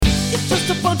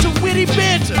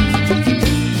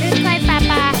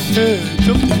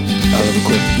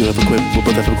You have a quip. We'll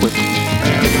both have a quip.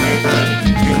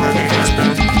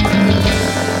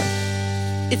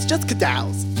 It's just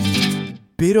cadals.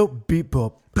 Beetle beep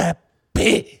bop.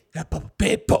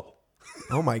 People.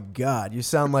 Oh my God, you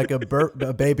sound like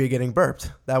a baby getting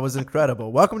burped. That was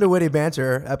incredible. Welcome to Witty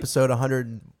Banter, episode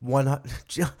 101.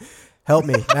 Help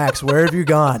me, Max, where have you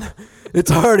gone? It's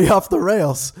already off the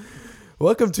rails.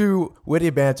 Welcome to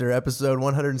Witty Banter, episode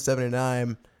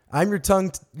 179. I'm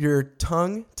your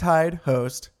tongue-tied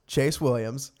host, Chase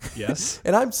Williams. Yes.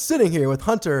 And I'm sitting here with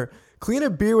Hunter, clean a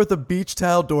beer with a beach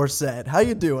towel Dorset. How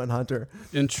you doing, Hunter?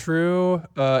 In true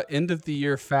end of the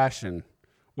year fashion,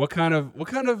 what kind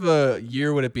of a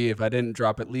year would it be if I didn't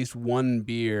drop at least one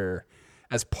beer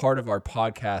as part of our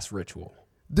podcast ritual?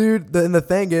 Dude, and the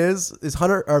thing is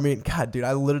Hunter, God, dude,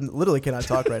 I literally cannot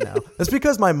talk right now. That's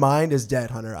because my mind is dead,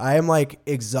 Hunter. I am like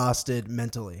exhausted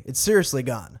mentally. It's seriously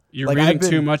gone. You're like, reading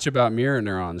too much about mirror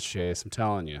neurons, Chase. I'm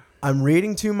telling you. I'm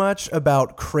reading too much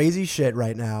about crazy shit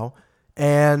right now.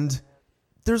 And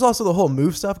there's also the whole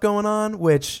move stuff going on,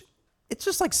 which it's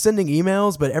just like sending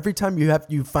emails. But every time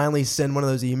you finally send one of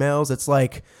those emails, it's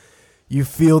like you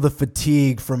feel the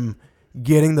fatigue from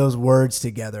getting those words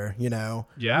together, you know?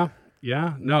 Yeah.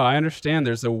 Yeah, no, I understand.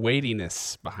 There's a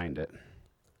weightiness behind it.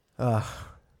 Well,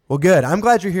 good. I'm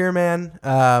glad you're here, man.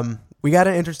 We got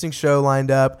an interesting show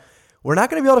lined up. We're not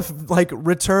going to be able to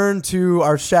return to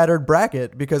our shattered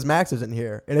bracket because Max isn't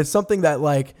here, and it's something that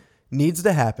needs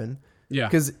to happen. Yeah,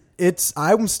 because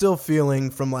I'm still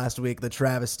feeling from last week the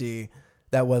travesty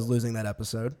that was losing that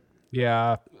episode.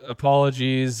 Yeah,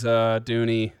 apologies,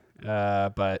 Dooney,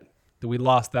 but we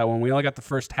lost that one. We only got the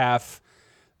first half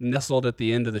nestled at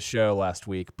the end of the show last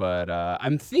week, but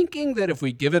I'm thinking that if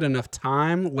we give it enough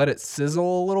time, let it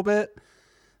sizzle a little bit,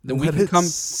 then we can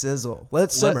sizzle. Let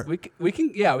it simmer. We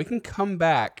can come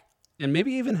back and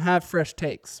maybe even have fresh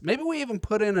takes. Maybe we even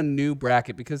put in a new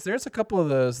bracket because there's a couple of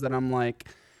those that I'm like,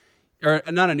 or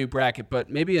not a new bracket,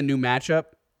 but maybe a new matchup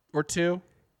or two.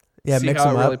 Yeah, see mix how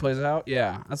them it up. really plays out.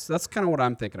 Yeah, that's kind of what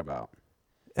I'm thinking about.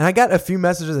 And I got a few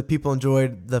messages that people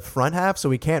enjoyed the front half, so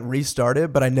we can't restart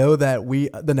it. But I know that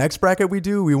the next bracket we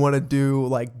want to do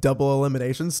like double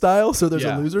elimination style. So there's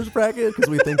a losers bracket because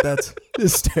we think that's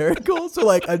hysterical. So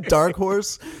a dark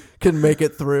horse can make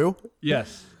it through.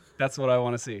 Yes, that's what I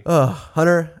want to see.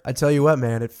 Hunter, I tell you what,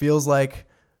 man, it feels like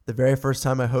the very first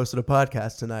time I hosted a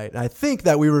podcast tonight. And I think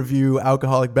that we review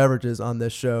alcoholic beverages on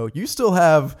this show. You still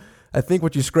have, I think,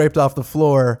 what you scraped off the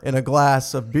floor in a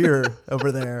glass of beer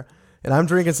over there. And I'm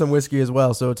drinking some whiskey as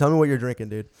well. So tell me what you're drinking,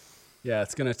 dude. Yeah,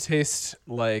 it's going to taste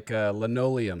like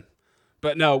linoleum.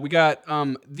 But no, we got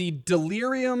the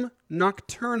Delirium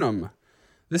Nocturnum.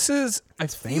 This is,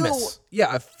 famous.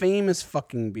 Yeah, a famous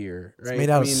fucking beer, right? It's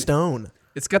made out of stone.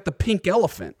 It's got the pink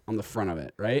elephant on the front of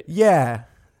it, right? Yeah.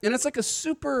 And it's like a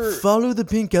super... Follow the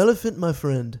pink elephant, my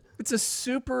friend. It's a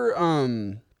super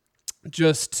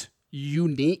just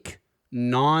unique,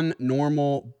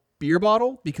 non-normal beer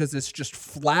bottle because it's just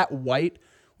flat white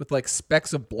with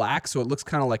specks of black, so it looks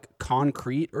kind of like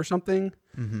concrete or something.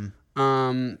 Mm-hmm.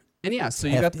 And yeah, so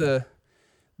you got the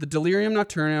Delirium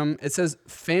Nocturnum. It says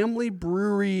Family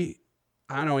Brewery.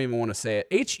 I don't even want to say it.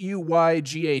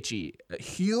 Huyghe.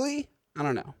 Healy? I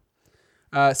don't know.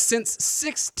 Since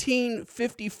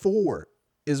 1654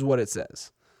 is what it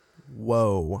says.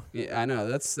 Whoa. Yeah, I know.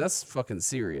 That's fucking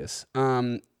serious.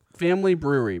 Family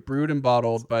Brewery, brewed and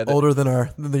bottled by the... Older than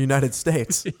the United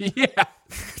States. Yeah.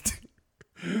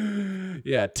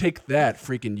 Yeah, take that,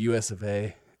 freaking US of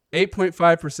A.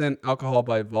 8.5% alcohol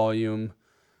by volume.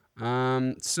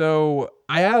 So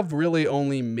I have really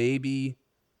only maybe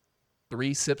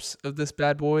 3 sips of this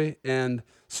bad boy, and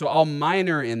so I'll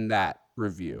minor in that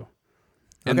review.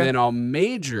 And then I'll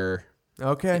major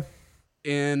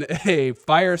in a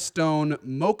Firestone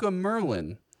Mocha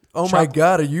Merlin. Oh my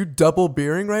God, are you double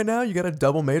beering right now? You got a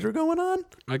double major going on?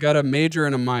 I got a major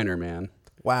and a minor, man.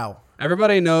 Wow.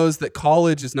 Everybody knows that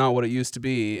college is not what it used to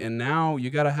be, and now you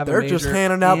got to have a major. They're just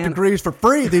handing out degrees for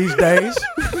free these days.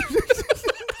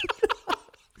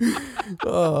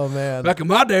 Oh, man. Back in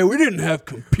my day, we didn't have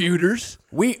computers.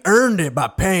 We earned it by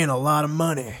paying a lot of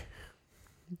money.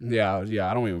 Yeah,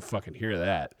 I don't even fucking hear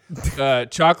that.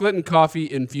 Chocolate and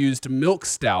coffee infused milk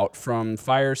stout from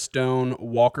Firestone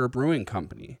Walker Brewing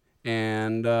Company.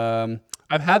 And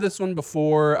I've had this one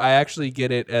before. I actually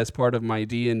get it as part of my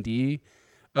D&D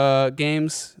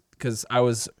games because I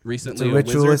was recently a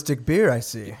ritualistic beer, I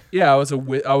see. Yeah, I was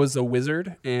a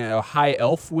wizard, and a high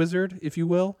elf wizard, if you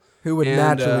will. Who would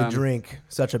naturally drink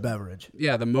such a beverage.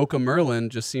 Yeah, the Mocha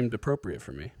Merlin just seemed appropriate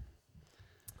for me.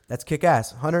 That's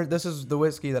kick-ass. Hunter, this is the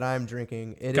whiskey that I'm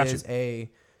drinking. It is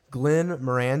a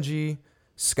Glenmorangie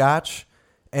Scotch,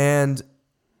 and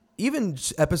even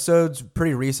episodes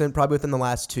pretty recent, probably within the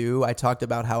last 2, I talked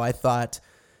about how I thought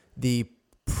the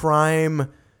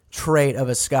prime trait of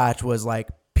a Scotch was like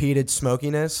peated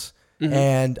smokiness.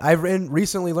 And I've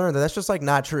recently learned that that's just like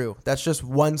not true. That's just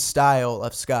one style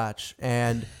of Scotch.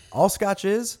 And all Scotch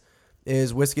is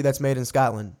whiskey that's made in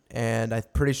Scotland. And I'm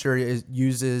pretty sure it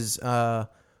uses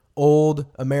old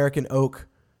American oak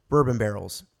bourbon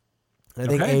barrels. And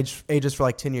I think ages for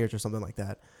like 10 years or something like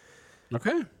that.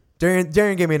 Okay. Darian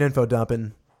gave me an info dump,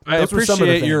 and I those were some of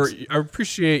the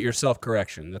appreciate your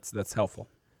self-correction. That's helpful.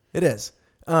 It is.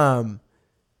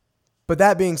 But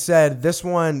that being said, this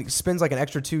one spends like an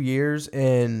extra 2 years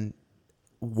in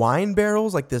wine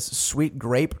barrels, like this sweet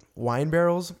grape wine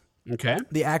barrels. Okay.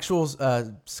 The actual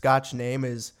Scotch name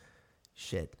is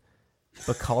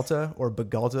Bacalta or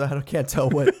Bagalta. I can't tell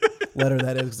what letter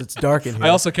that is because it's dark in here. I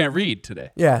also can't read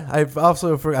today. Yeah,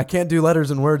 I can't do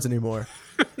letters and words anymore.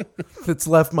 It's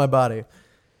left my body.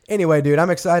 Anyway, dude, I'm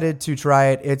excited to try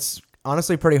it. It's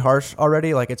honestly pretty harsh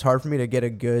already. Like, it's hard for me to get a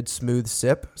good smooth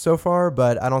sip so far,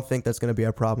 but I don't think that's going to be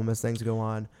a problem as things go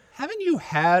on. Haven't you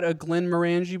had a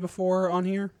Glenmorangie before on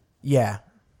here? Yeah.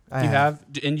 You have?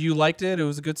 And you liked it? It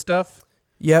was good stuff?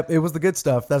 Yep, it was the good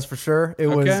stuff, that's for sure. It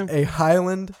was a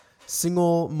Highland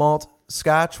single malt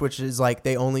Scotch, which is like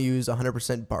they only use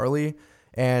 100% barley.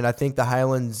 And I think the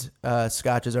Highlands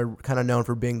Scotches are kind of known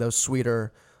for being those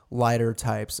sweeter, lighter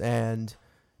types. And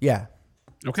yeah.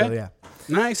 Okay. So, yeah.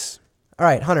 Nice. All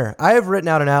right, Hunter, I have written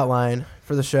out an outline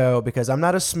for the show because I'm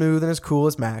not as smooth and as cool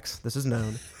as Max. This is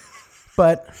known.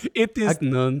 But it is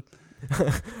known.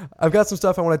 I've got some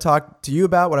stuff I want to talk to you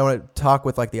about, what I want to talk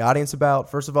with like the audience about.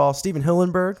 First of all, Steven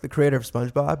Hillenburg, the creator of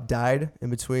SpongeBob, died in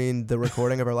between the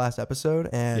recording of our last episode.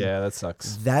 And yeah, that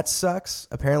sucks. That sucks.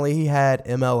 Apparently he had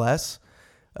MLS,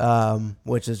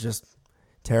 which is just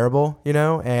terrible,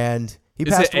 and he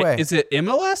passed away. Is it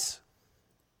MLS?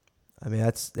 I mean,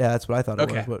 that's what I thought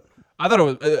it was. But, I thought it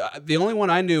was the only one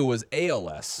I knew was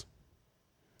ALS.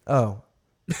 Oh,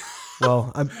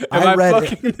 well, I read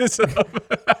fucking this up?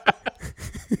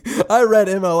 I read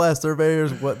MLS. They're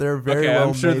very well.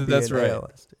 I'm sure that's right.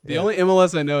 ALS. The only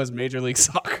MLS I know is Major League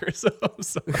Soccer. So I'm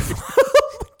sorry.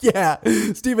 Yeah,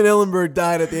 Steven Hillenburg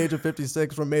died at the age of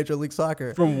 56 from Major League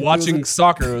Soccer. From watching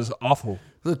soccer, it was awful.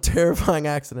 It was a terrifying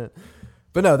accident.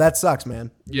 But no, that sucks,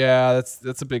 man. Yeah,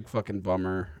 that's a big fucking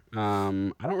bummer.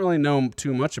 I don't really know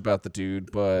too much about the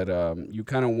dude, but you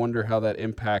kind of wonder how that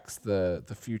impacts the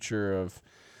future of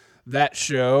that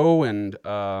show and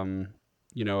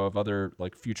of other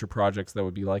like future projects that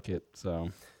would be like it.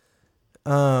 So,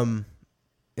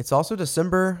 it's also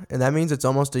December, and that means it's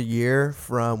almost a year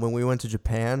from when we went to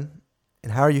Japan.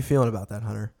 And how are you feeling about that,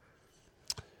 Hunter?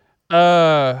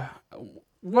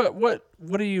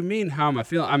 What do you mean? How am I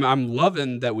feeling? I'm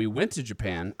loving that we went to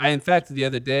Japan. In fact, the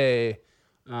other day,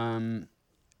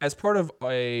 as part of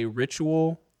a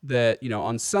ritual that,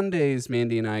 on Sundays,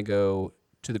 Mandy and I go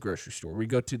to the grocery store. We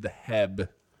go to the Heb,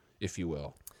 if you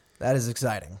will. That is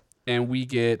exciting. And we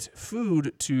get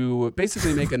food to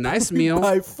basically make a nice meal. We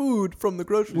buy food from the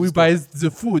grocery store. We buy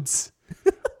the foods.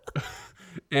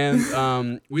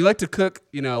 And we like to cook,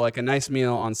 like a nice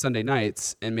meal on Sunday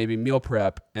nights and maybe meal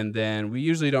prep. And then we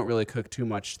usually don't really cook too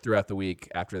much throughout the week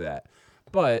after that.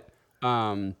 But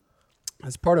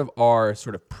as part of our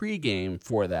sort of pregame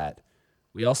for that,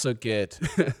 we also get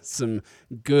some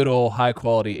good old high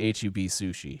quality HEB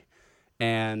sushi.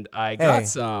 And I got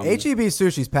some. HEB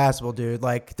sushi's passable, dude.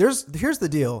 Like, here's the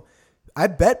deal. I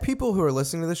bet people who are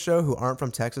listening to this show who aren't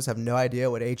from Texas have no idea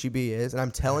what HEB is. And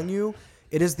I'm telling you,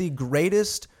 it is the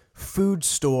greatest food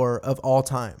store of all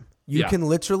time. You can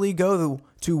literally go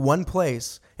to one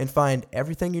place and find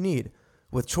everything you need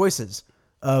with choices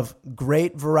of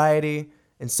great variety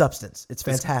and substance. It's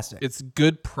fantastic. It's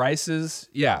good prices.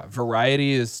 Yeah,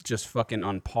 variety is just fucking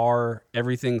on par.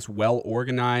 Everything's well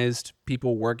organized.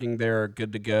 People working there are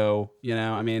good to go.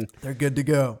 They're good to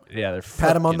go. Yeah, they're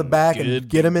pat them on the back and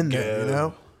get them in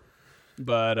there.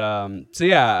 But so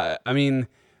yeah, I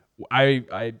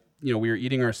we were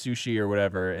eating our sushi or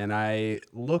whatever, and I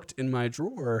looked in my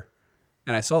drawer,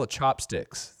 and I saw the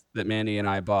chopsticks that Mandy and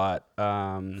I bought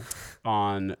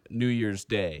on New Year's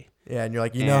Day. Yeah, and you're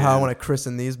like, know how I want to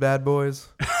christen these bad boys?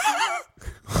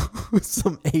 With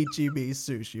some HEB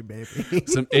sushi, baby.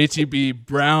 Some HEB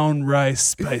brown rice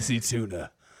spicy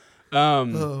tuna.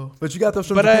 But you got those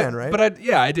from Japan, right?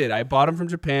 I did. I bought them from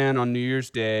Japan on New Year's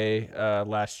Day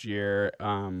last year.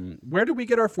 Where did we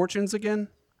get our fortunes again?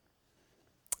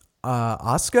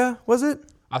 Asuka, was it?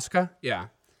 Asuka? Yeah.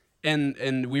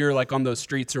 And we were like on those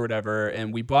streets or whatever,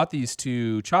 and we bought these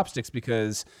two chopsticks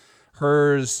because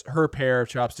her pair of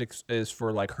chopsticks is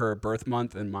for like her birth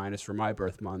month and mine is for my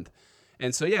birth month.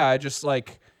 And so, yeah, I just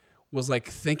was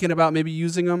thinking about maybe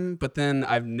using them, but then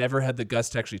I've never had the guts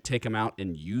to actually take them out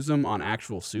and use them on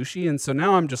actual sushi. And so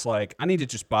now I'm just I need to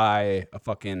just buy a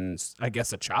fucking, I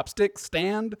guess, a chopstick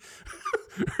stand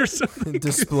or something.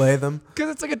 Display them.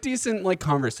 Because it's a decent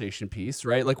conversation piece,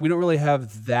 right? We don't really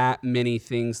have that many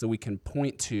things that we can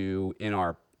point to in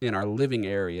our living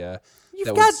area.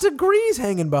 You've got degrees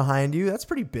hanging behind you. That's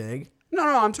pretty big. No,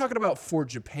 I'm talking about for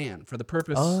Japan, for the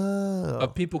purpose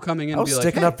of people coming in I and was be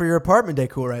sticking hey. up for your apartment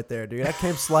decor right there, dude. I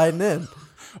came sliding in.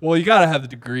 Well, you got to have the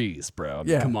degrees, bro. I mean,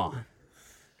 Yeah. Come on.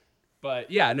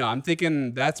 But yeah, no, I'm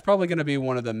thinking that's probably going to be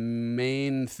one of the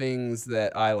main things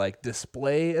that I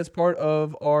display as part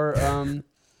of our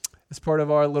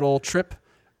little trip.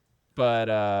 But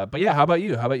yeah, how about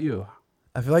you?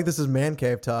 I feel like this is man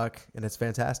cave talk, and it's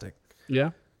fantastic.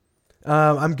 Yeah.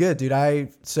 I'm good,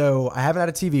 dude. So I haven't had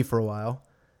a TV for a while,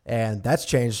 and that's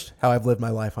changed how I've lived my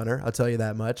life, Hunter. I'll tell you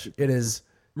that much. It is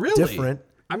Really different.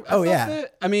 I thought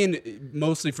that, I mean,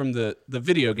 mostly from the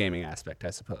video gaming aspect,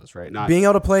 I suppose, right? Not Being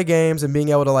able to play games and being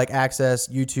able to access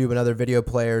YouTube and other video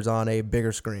players on a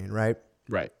bigger screen, right?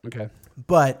 right. Okay.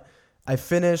 But I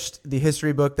finished the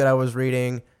history book that I was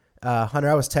reading. Hunter,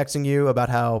 I was texting you about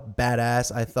how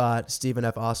badass I thought Stephen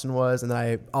F. Austin was, and then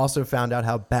I also found out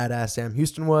how badass Sam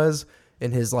Houston was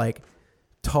in his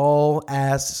tall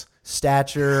ass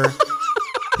stature,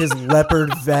 his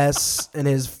leopard vests and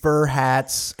his fur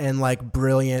hats, and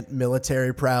brilliant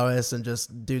military prowess, and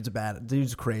just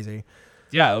dude's crazy.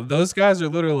 Yeah, those guys are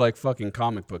literally fucking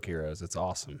comic book heroes. It's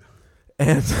awesome.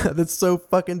 And that's so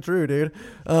fucking true, dude.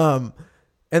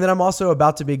 And then I'm also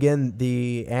about to begin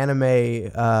the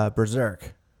anime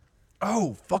Berserk.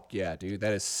 Oh, fuck yeah, dude.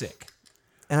 That is sick.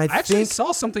 And I actually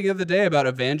saw something the other day about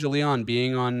Evangelion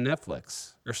being on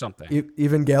Netflix or something.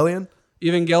 Evangelion?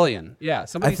 Evangelion. Yeah.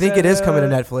 Somebody I think said, it is coming to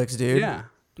Netflix, dude. Yeah.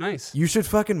 Nice. You should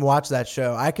fucking watch that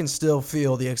show. I can still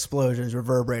feel the explosions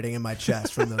reverberating in my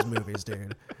chest from those movies,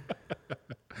 dude.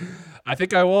 I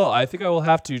think I will. I think I will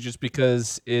have to, just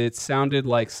because it sounded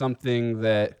like something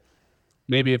that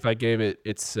maybe if I gave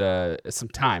it some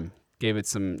time, gave it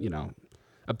some,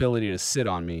 ability to sit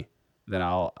on me, then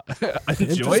I'll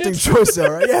enjoy Interesting it. choice,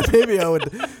 though, right? Yeah, maybe I would.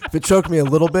 If it choked me a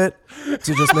little bit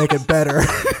to just make it better,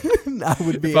 I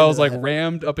would be. If I was into that.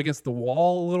 rammed up against the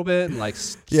wall a little bit and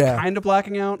Yeah. kind of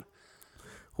blacking out.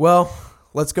 Well,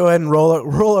 let's go ahead and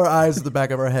roll our eyes to the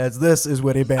back of our heads. This is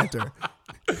Witty Banter.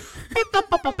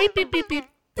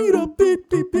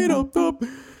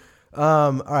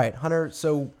 All right, Hunter.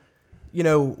 So,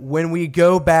 when we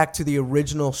go back to the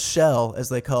original shell, as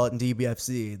they call it in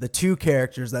DBFZ, the two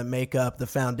characters that make up the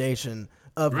foundation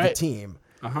of the team.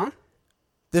 Uh-huh.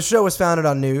 This show was founded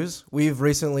on news. We've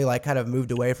recently kind of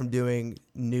moved away from doing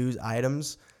news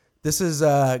items. This is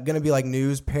going to be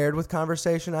news paired with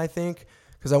conversation, I think,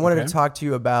 because I wanted to talk to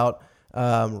you about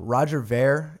Roger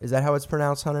Ver. Is that how it's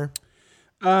pronounced, Hunter?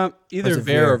 Either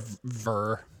Ver or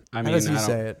Ver. How does he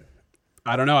say it?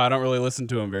 I don't know. I don't really listen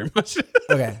to him very much.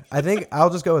 Okay, I think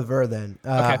I'll just go with Ver then.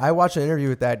 Okay. I watched an interview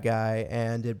with that guy,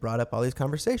 and it brought up all these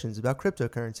conversations about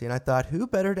cryptocurrency, and I thought, who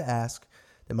better to ask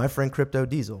than my friend Crypto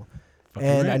Diesel?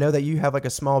 And right. I know that you have a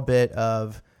small bit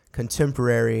of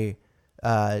contemporary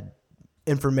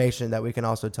information that we can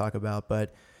also talk about.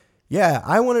 But yeah,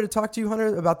 I wanted to talk to you,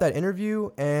 Hunter, about that interview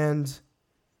and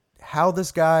how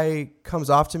this guy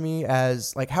comes off to me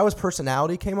as how his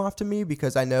personality came off to me,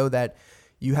 because I know that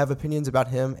you have opinions about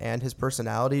him and his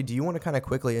personality. Do you want to kind of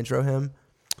quickly intro him?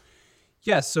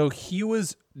 Yeah, so he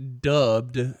was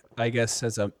dubbed, I guess,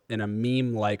 in a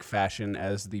meme-like fashion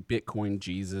as the Bitcoin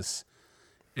Jesus.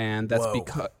 And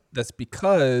that's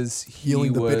because he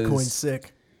Healing the was Bitcoin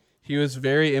sick. He was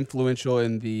very influential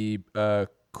in the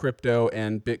crypto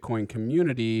and Bitcoin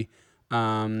community,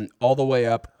 all the way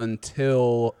up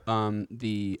until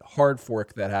the hard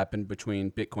fork that happened between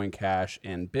Bitcoin Cash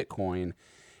and Bitcoin.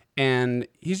 And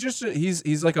he's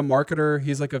like a marketer.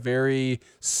 He's like a very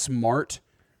smart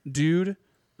dude.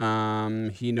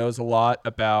 He knows a lot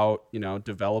about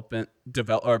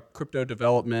crypto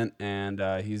development,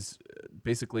 and he's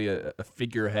basically a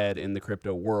figurehead in the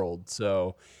crypto world.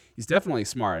 So he's definitely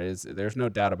smart. There's no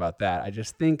doubt about that. I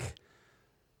just think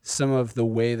some of the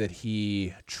way that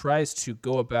he tries to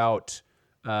go about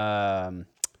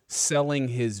selling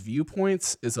his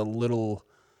viewpoints is a little,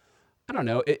 I don't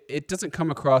know. It doesn't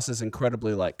come across as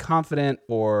incredibly confident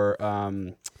or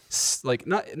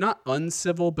not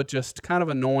uncivil, but just kind of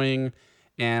annoying.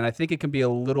 And I think it can be a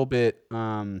little bit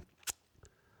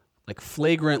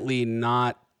flagrantly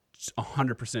not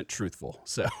 100% truthful.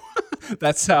 So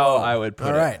that's how I would put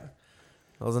it. All right.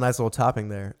 That was a nice little topping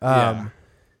there. Yeah.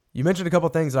 You mentioned a couple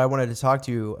things that I wanted to talk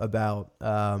to you about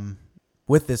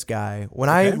with this guy. When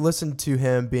I listened to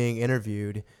him being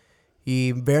interviewed,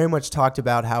 he very much talked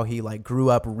about how he like grew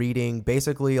up reading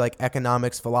basically like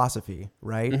economics philosophy,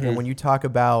 right? And when you talk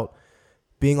about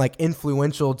being like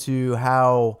influential to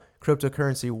how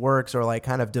cryptocurrency works or like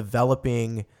kind of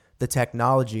developing the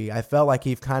technology, I felt like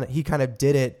he kind of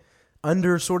did it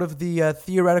under sort of the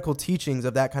theoretical teachings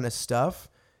of that kind of stuff.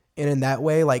 And in that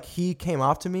way, like he came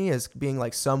off to me as being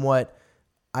like somewhat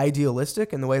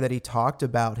idealistic in the way that he talked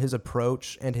about his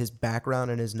approach and his background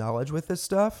and his knowledge with this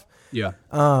stuff. Yeah.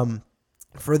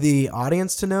 For the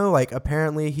audience to know, like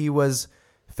apparently he was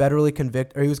federally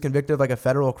convicted, or he was convicted of like a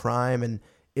federal crime and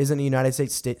isn't a United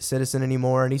States citizen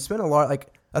anymore. And he spent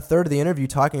like a third of the interview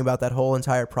talking about that whole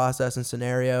entire process and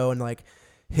scenario and like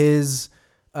his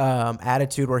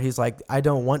attitude where he's like, I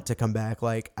don't want to come back.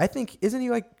 Like, I think, isn't he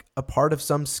like a part of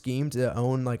some scheme to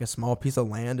own like a small piece of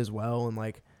land as well? And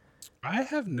like, I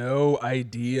have no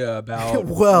idea about.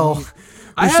 Well,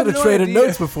 we should have traded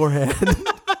notes beforehand.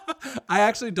 I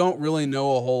actually don't really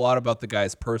know a whole lot about the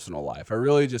guy's personal life. I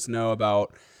really just know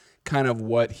about kind of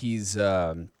what he's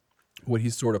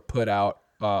sort of put out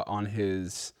on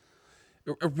his.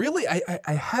 Really,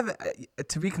 I haven't.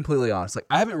 To be completely honest, like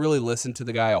I haven't really listened to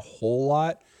the guy a whole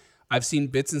lot. I've seen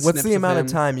bits and snips. What's the amount of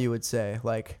time you would say?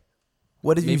 Like,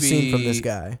 what have you seen from this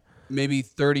guy? Maybe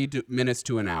 30 minutes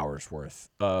to an hour's worth.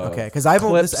 Okay, because I've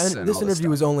only this interview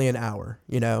was only an hour,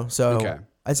 so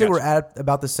I'd say we're at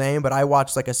about the same. But I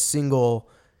watched like a single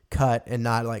cut and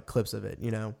not like clips of it,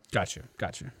 Gotcha.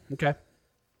 Okay.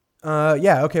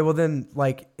 Yeah. Okay. Well, then,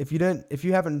 like, if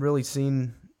you haven't really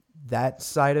seen that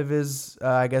side of his,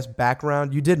 I guess,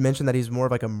 background, you did mention that he's more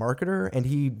of like a marketer, and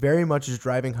he very much is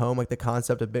driving home like the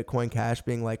concept of Bitcoin Cash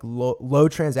being like low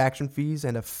transaction fees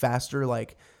and a faster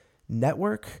like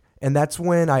network. And that's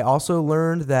when I also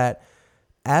learned that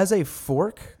as a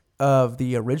fork of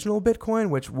the original Bitcoin,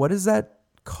 what is that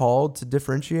called to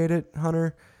differentiate it,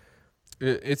 Hunter?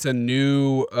 It's a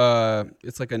new,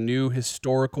 it's like a new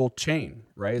historical chain,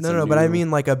 right? But I mean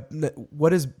like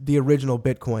what is the original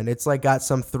Bitcoin? It's like got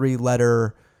some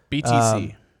 3-letter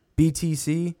BTC.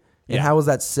 BTC? And how was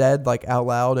that said like out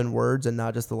loud in words and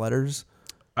not just the letters?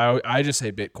 I just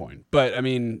say Bitcoin. But I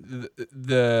mean,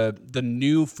 the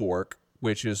new fork,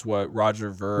 which is what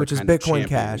Roger Ver, which is Bitcoin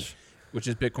Cash, which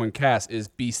is Bitcoin Cash, is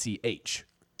BCH.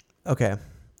 Okay.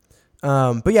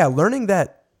 But yeah, learning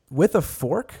that with a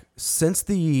fork, since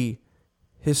the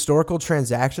historical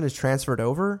transaction is transferred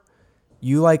over,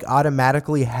 you like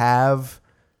automatically have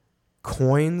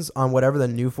coins on whatever the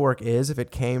new fork is if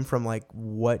it came from like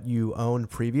what you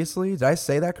owned previously. Did I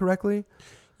say that correctly?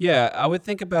 Yeah, I would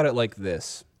think about it like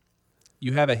this.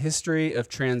 You have a history of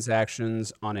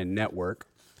transactions on a network,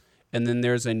 and then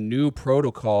there's a new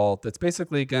protocol that's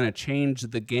basically going to change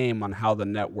the game on how the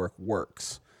network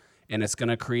works. And it's going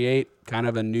to create kind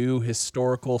of a new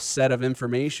historical set of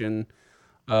information.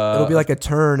 It'll be like a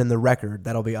turn in the record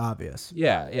that'll be obvious.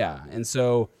 Yeah. And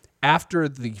so after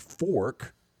the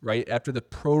fork, right, after the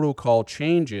protocol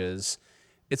changes,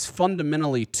 it's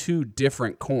fundamentally two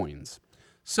different coins.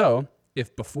 So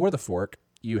if before the fork,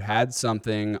 you had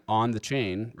something on the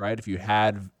chain, right, if you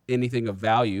had anything of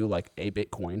value like a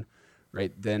Bitcoin,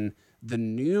 right, then the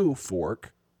new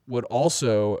fork would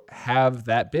also have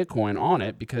that Bitcoin on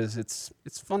it because it's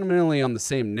fundamentally on the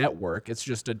same network. It's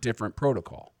just a different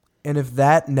protocol. And if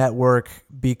that network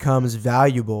becomes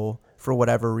valuable for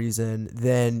whatever reason,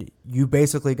 then you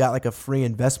basically got like a free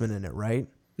investment in it, right?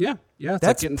 Yeah. It's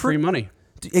like getting free money.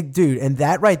 Dude, and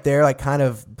that right there like kind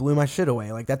of blew my shit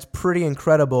away. Like that's pretty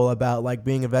incredible about like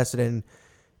being invested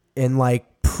in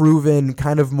like proven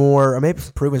kind of more, or maybe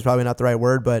proven is probably not the right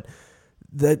word, but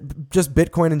just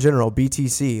Bitcoin in general,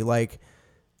 BTC, like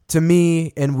to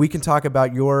me, and we can talk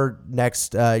about your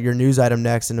news item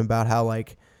next and about how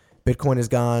like Bitcoin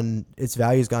its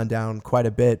value has gone down quite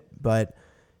a bit. But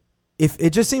if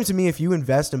it just seems to me, if you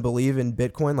invest and believe in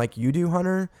Bitcoin like you do,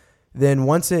 Hunter, then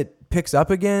once it picks up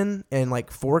again and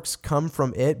like forks come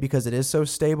from it because it is so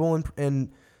stable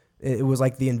and it was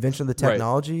like the invention of the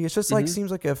technology, right. It's just like seems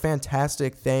like a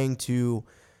fantastic thing to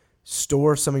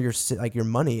store some of your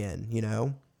money in,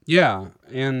 Yeah,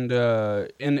 and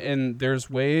there's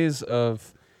ways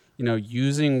of,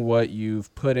 using what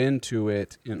you've put into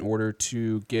it in order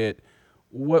to get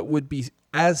what would be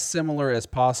as similar as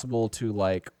possible to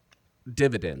like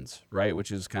dividends, right?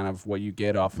 Which is kind of what you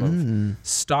get off of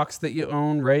stocks that you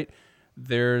own, right?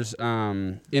 There's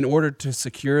in order to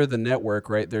secure the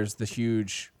network, right? There's the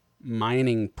huge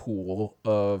mining pool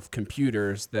of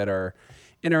computers that are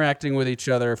interacting with each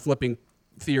other, flipping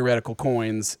theoretical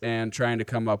coins and trying to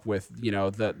come up with,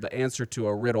 the answer to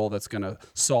a riddle that's going to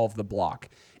solve the block.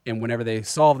 And whenever they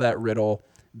solve that riddle,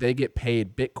 they get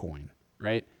paid Bitcoin,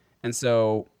 right? And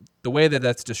so the way that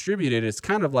that's distributed is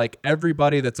kind of like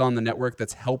everybody that's on the network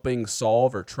that's helping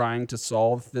solve or trying to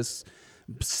solve this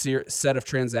set of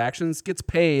transactions gets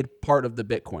paid part of the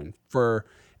Bitcoin for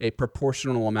a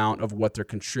proportional amount of what they're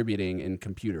contributing in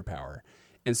computer power.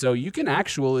 And so you can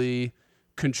actually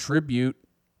contribute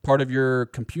part of your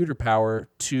computer power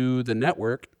to the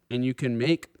network, and you can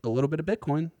make a little bit of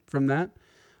Bitcoin from that.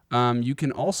 You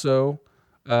can also,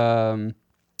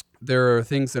 there are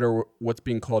things that are what's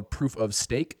being called proof of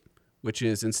stake, which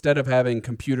is instead of having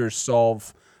computers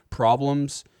solve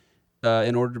problems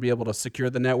in order to be able to secure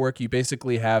the network, you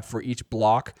basically have for each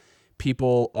block,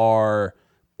 people are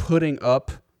putting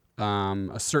up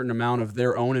a certain amount of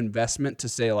their own investment to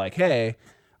say like, hey,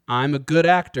 I'm a good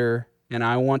actor and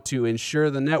I want to ensure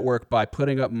the network by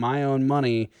putting up my own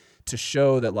money to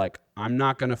show that like I'm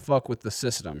not going to fuck with the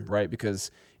system, right? Because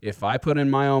if I put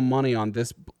in my own money on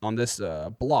this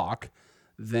block,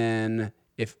 then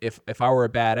if I were a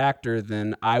bad actor,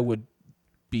 then I would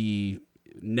be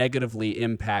negatively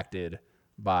impacted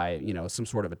by, you know, some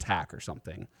sort of attack or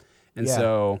something. And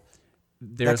so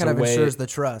there's that kind a of way, ensures the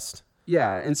trust.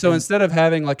 yeah. And so instead of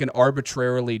having like an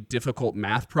arbitrarily difficult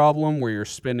math problem where you're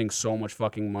spending so much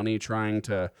fucking money trying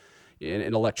to,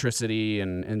 in electricity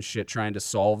and shit, trying to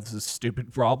solve this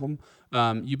stupid problem,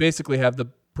 you basically have the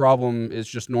problem is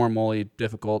just normally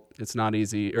difficult. It's not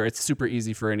easy, or it's super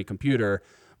easy for any computer,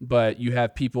 but you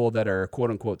have people that are quote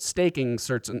unquote staking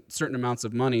certain amounts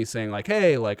of money saying like,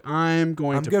 hey, like I'm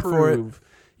going to prove,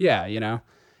 yeah, you know?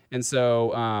 And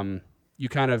so, you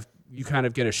kind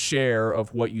of get a share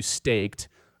of what you staked.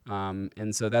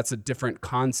 And so that's a different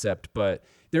concept, but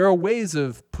there are ways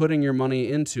of putting your money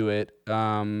into it,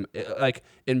 like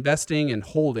investing and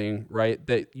holding, right?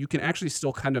 That you can actually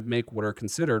still kind of make what are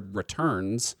considered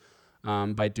returns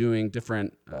by doing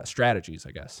different strategies,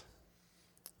 I guess.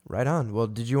 Right on. Well,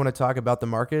 did you want to talk about the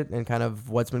market and kind of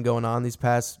what's been going on these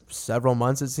past several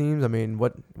months? It seems. I mean,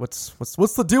 what's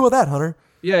the deal with that, Hunter?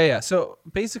 Yeah. So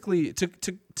basically,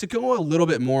 to go a little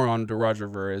bit more on to Roger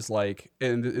Ver is like,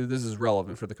 and this is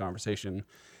relevant for the conversation.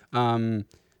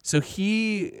 So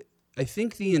I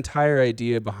think the entire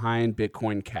idea behind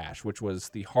Bitcoin Cash, which was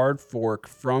the hard fork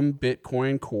from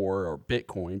Bitcoin Core or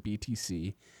Bitcoin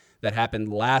BTC that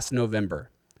happened last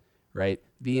November, right?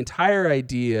 The entire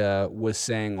idea was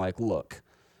saying like, look,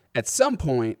 at some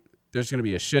point there's going to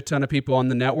be a shit ton of people on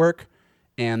the network,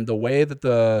 and the way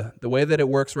that it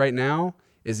works right now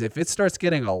is if it starts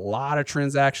getting a lot of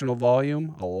transactional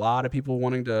volume, a lot of people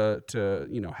wanting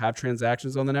to have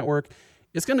transactions on the network,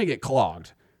 it's going to get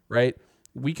clogged, right?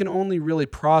 We can only really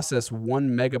process 1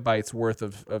 megabytes worth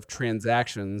of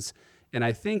transactions, and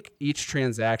I think each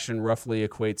transaction roughly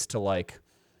equates to like,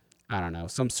 I don't know,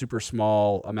 some super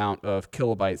small amount of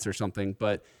kilobytes or something,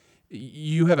 but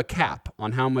you have a cap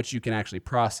on how much you can actually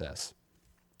process.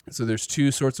 So there's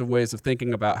two sorts of ways of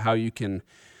thinking about how you can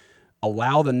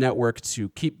allow the network to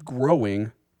keep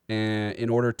growing in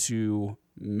order to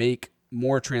make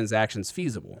more transactions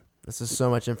feasible. This is so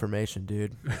much information,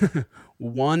 dude.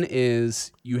 One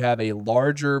is you have a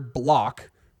larger block,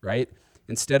 right?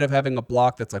 Instead of having a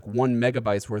block that's like 1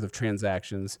 megabytes worth of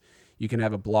transactions, you can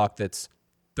have a block that's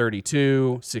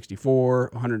 32, 64,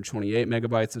 128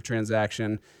 megabytes of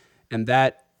transaction. And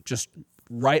that just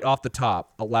right off the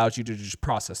top allows you to just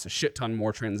process a shit ton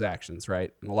more transactions,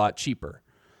 right? And a lot cheaper.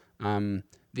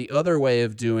 The other way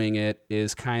of doing it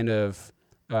is kind of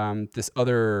this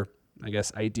other, I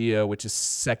guess, idea, which is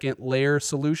second layer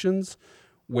solutions,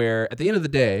 where at the end of the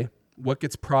day, what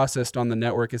gets processed on the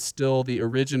network is still the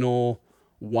original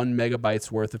 1 megabytes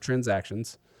worth of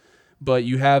transactions, but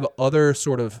you have other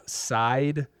sort of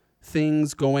side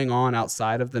things going on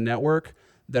outside of the network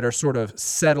that are sort of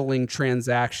settling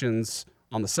transactions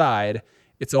on the side.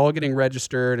 It's all getting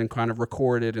registered and kind of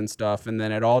recorded and stuff, and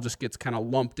then it all just gets kind of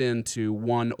lumped into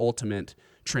one ultimate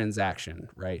transaction,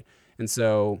 right? And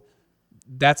so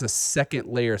that's a second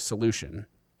layer solution,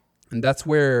 and that's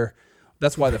why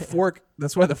the fork.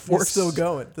 It's still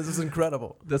going. This is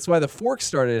incredible. That's why the fork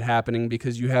started happening,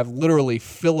 because you have literally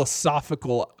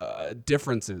philosophical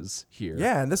differences here.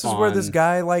 Yeah, and this is where this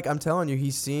guy, like I'm telling you,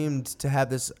 he seemed to have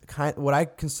this what I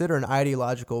consider an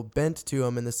ideological bent to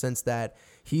him, in the sense that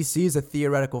he sees a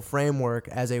theoretical framework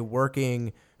as a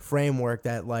working framework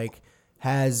that like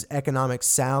has economic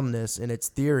soundness in its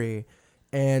theory.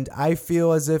 And I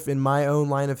feel as if in my own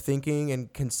line of thinking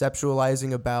and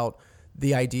conceptualizing about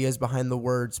the ideas behind the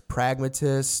words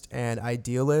pragmatist and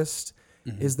idealist,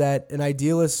 is that an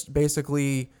idealist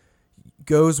basically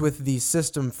goes with the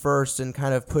system first and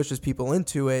kind of pushes people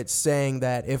into it, saying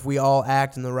that if we all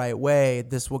act in the right way,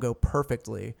 this will go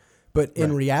perfectly. But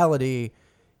in reality,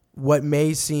 what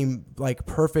may seem like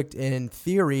perfect in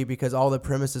theory because all the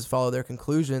premises follow their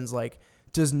conclusions, like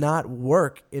does not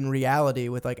work in reality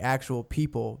with like actual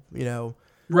people, you know?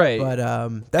 Right. But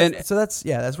that's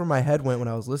where my head went when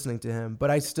I was listening to him.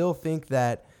 But I still think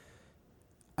that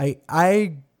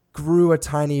I grew a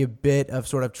tiny bit of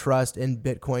sort of trust in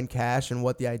Bitcoin Cash and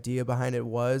what the idea behind it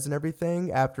was and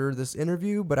everything after this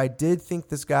interview. But I did think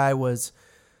this guy was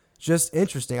just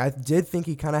interesting. I did think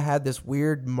he kind of had this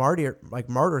weird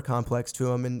martyr complex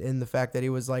to him, in the fact that he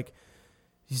was like,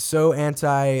 he's so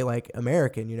anti like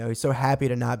American, you know, he's so happy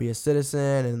to not be a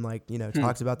citizen and like, you know,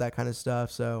 talks about that kind of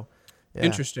stuff. So yeah.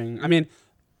 Interesting. I mean,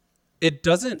 it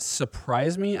doesn't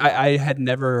surprise me. I had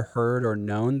never heard or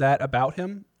known that about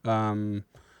him.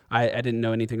 I didn't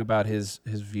know anything about his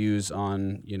views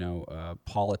on, you know,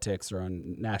 politics or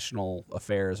on national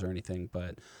affairs or anything,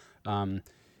 but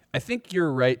I think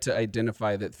you're right to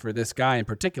identify that for this guy in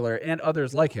particular and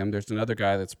others like him. There's another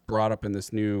guy that's brought up in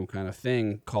this new kind of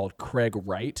thing called Craig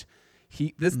Wright.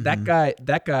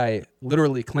 That guy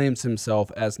literally claims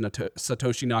himself as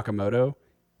Satoshi Nakamoto.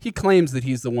 He claims that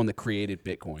he's the one that created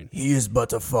Bitcoin. He is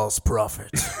but a false prophet.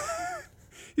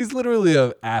 He's literally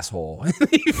an asshole.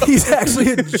 He's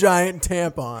actually a giant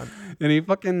tampon. And he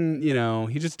fucking, you know,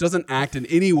 he just doesn't act in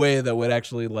any way that would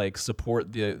actually like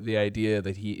support the idea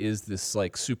that he is this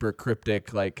like super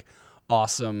cryptic, like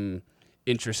awesome,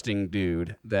 interesting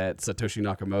dude that Satoshi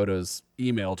Nakamoto's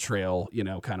email trail, you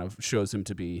know, kind of shows him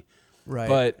to be. Right.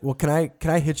 But well, can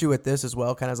I hit you with this as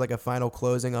well, kind of as like a final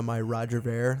closing on my Roger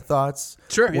Ver thoughts?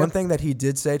 Sure. One thing that he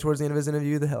did say towards the end of his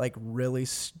interview that like really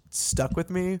stuck with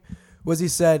me was he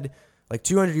said like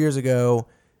 200 years ago,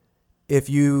 if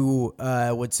you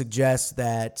would suggest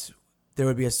that there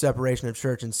would be a separation of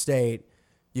church and state,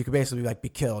 you could basically like be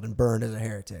killed and burned as a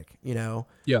heretic, you know?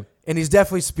 Yeah. And he's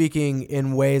definitely speaking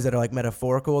in ways that are like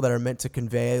metaphorical, that are meant to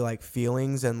convey like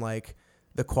feelings and like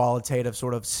the qualitative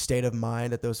sort of state of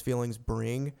mind that those feelings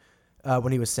bring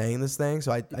when he was saying this thing.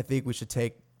 So I think we should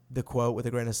take the quote with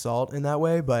a grain of salt in that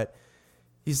way. But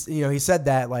he said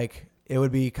that like it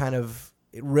would be kind of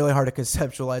really hard to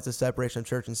conceptualize the separation of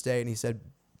church and state. And he said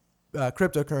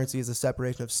cryptocurrency is a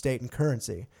separation of state and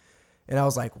currency. And I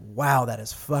was like, wow, that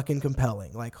is fucking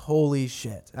compelling. Like, holy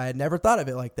shit. I had never thought of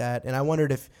it like that. And I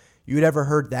wondered if you'd ever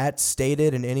heard that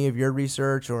stated in any of your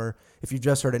research, or if you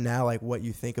just heard it now, like what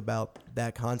you think about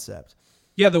that concept.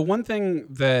 Yeah, the one thing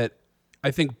that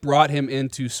I think brought him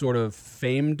into sort of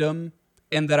famedom,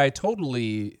 and that I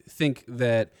totally think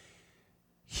that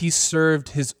he served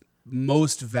his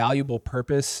most valuable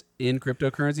purpose in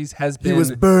cryptocurrencies has been... He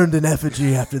was burned in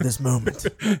effigy after this moment.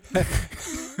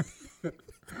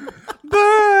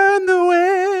 Burn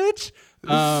the witch!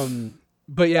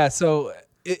 But yeah, so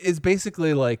it's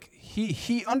basically like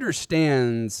he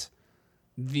understands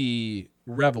the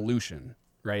revolution,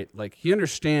 right? Like he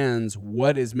understands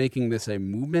what is making this a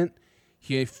movement.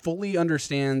 He fully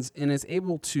understands and is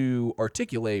able to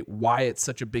articulate why it's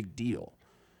such a big deal.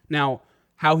 Now,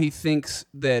 how he thinks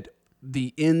that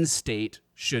the end state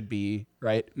should be,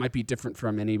 right, might be different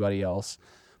from anybody else.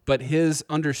 But his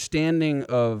understanding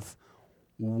of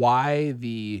why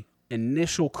the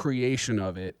initial creation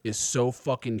of it is so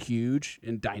fucking huge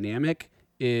and dynamic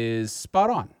is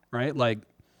spot on, right? Like,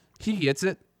 he gets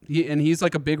it. He's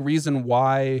like a big reason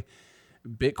why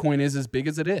Bitcoin is as big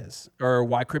as it is, or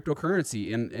why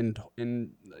cryptocurrency and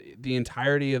the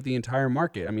entirety of the entire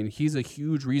market. I mean, he's a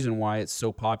huge reason why it's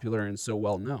so popular and so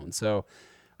well known. So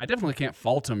I definitely can't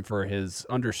fault him for his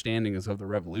understandings of the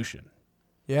revolution.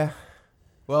 Yeah.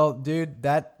 Well, dude,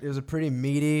 that is a pretty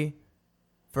meaty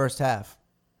first half.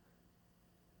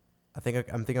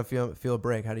 I'm feel a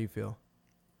break. How do you feel?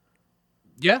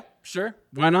 Yeah, sure.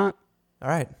 Why not? All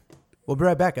right. We'll be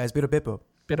right back, guys. Beat up, beep, boop.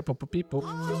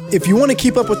 If you want to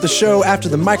keep up with the show after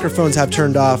the microphones have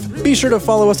turned off, be sure to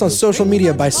follow us on social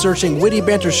media by searching Witty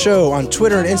Banter Show on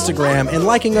Twitter and Instagram, and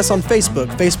liking us on Facebook,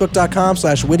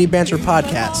 facebook.com/Witty Banter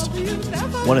Podcast.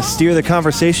 Want to steer the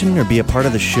conversation or be a part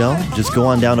of the show? Just go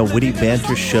on down to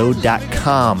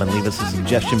wittybantershow.com and leave us a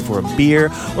suggestion for a beer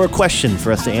or a question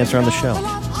for us to answer on the show.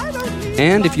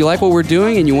 And if you like what we're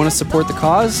doing and you want to support the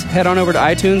cause, head on over to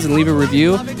iTunes and leave a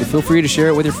review, and feel free to share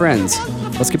it with your friends.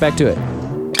 Let's get back to it.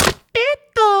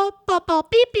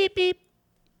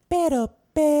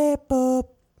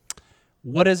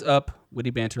 What is up,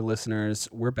 Witty Banter listeners?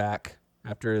 We're back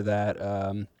after that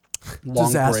long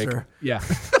Disaster. break. Yeah,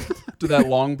 after that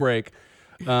long break.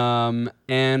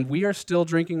 And we are still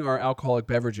drinking our alcoholic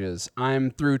beverages.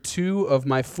 I'm through 2 of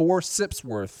my 4 sips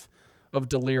worth of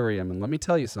delirium, and let me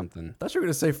tell you something. I thought you were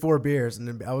going to say 4 beers, and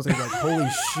then I was going to be like, holy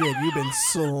shit, you've been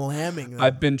slamming them.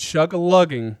 I've been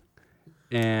chug-a-lugging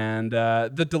And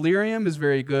the Delirium is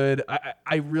very good.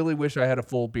 I really wish I had a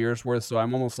full beer's worth, so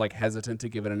I'm almost like hesitant to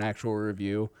give it an actual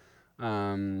review.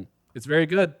 It's very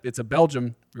good. It's a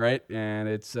Belgium, right? And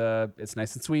it's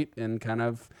nice and sweet and kind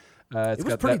of. It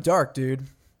was pretty dark, dude.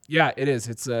 Yeah, it is.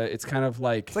 It's kind of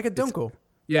like It's like a Dunkel.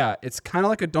 Yeah, it's kind of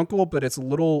like a Dunkel, but it's a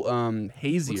little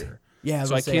hazier. Yeah,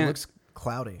 so it looks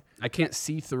cloudy. I can't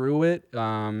see through it.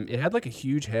 It had like a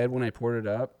huge head when I poured it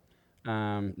up.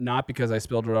 Not because I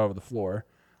spilled it all over the floor.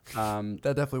 That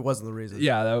definitely wasn't the reason.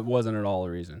 Yeah, that wasn't at all the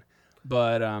reason.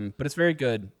 But it's very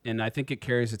good, and I think it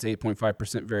carries its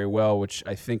 8.5% very well, which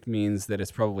I think means that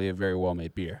it's probably a very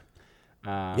well-made beer.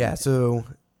 Yeah, so...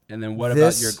 And then what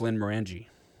about your Glenmorangie?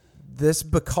 This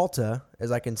Bacalta,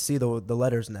 as I can see the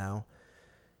letters now,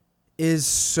 is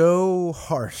so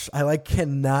harsh. I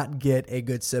cannot get a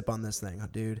good sip on this thing,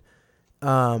 dude.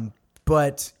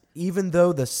 But even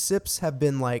though the sips have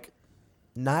been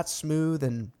not smooth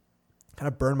and kind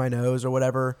of burn my nose or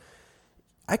whatever,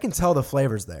 I can tell the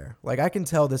flavor's there. I can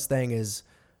tell this thing is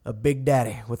a big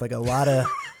daddy with a lot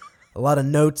of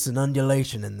notes and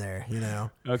undulation in there, you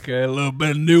know. Okay, a little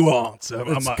bit of nuance.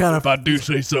 If I do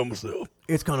say so myself.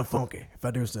 It's kind of funky, if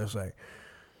I do so say.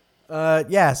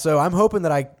 Yeah, so I'm hoping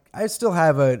that I still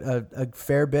have a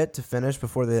fair bit to finish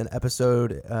before the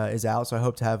episode is out, so I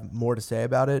hope to have more to say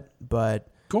about it. But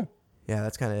cool. Yeah,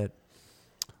 that's kind of it.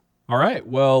 All right.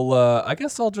 Well, I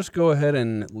guess I'll just go ahead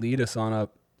and lead us on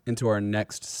up into our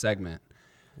next segment.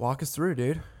 Walk us through,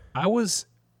 dude. I was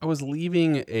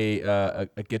leaving a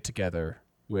get together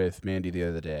with Mandy the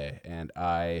other day, and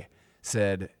I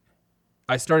started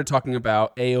talking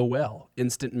about AOL,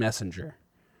 Instant Messenger.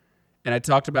 And I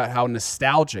talked about how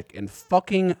nostalgic and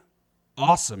fucking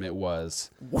awesome it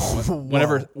was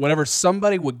whenever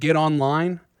somebody would get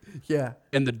online, yeah,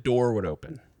 and the door would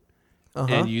open,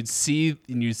 and you'd see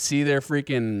their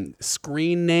freaking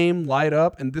screen name light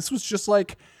up, and this was just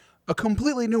like a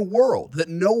completely new world that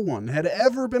no one had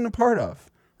ever been a part of,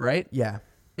 right? Yeah.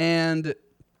 And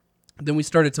then we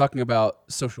started talking about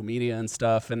social media and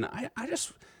stuff, and I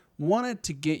just wanted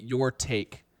to get your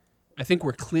take. I think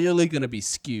we're clearly going to be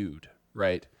skewed,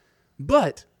 right?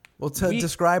 But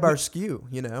describe our skew,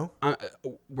 you know,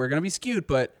 we're going to be skewed.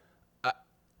 But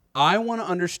I want to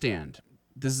understand.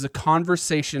 This is a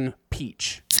conversation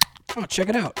peach. Oh, check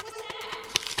it out.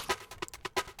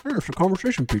 Here's a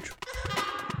conversation peach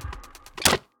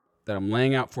that I'm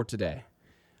laying out for today.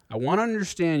 I want to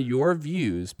understand your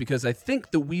views because I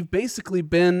think that we've basically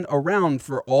been around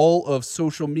for all of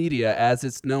social media as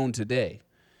it's known today.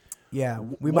 Yeah,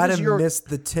 we might have missed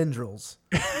the tendrils,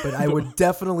 but I would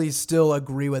definitely still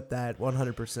agree with that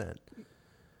 100%.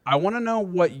 I want to know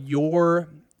what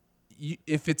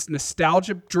if it's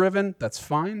nostalgia driven, that's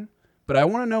fine. But I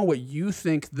want to know what you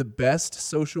think the best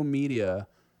social media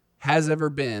has ever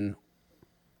been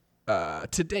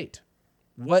to date.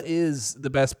 What is the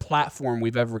best platform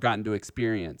we've ever gotten to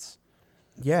experience?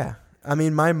 Yeah. I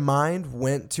mean, my mind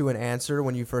went to an answer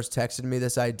when you first texted me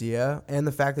this idea, and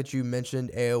the fact that you mentioned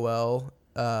AOL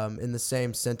in the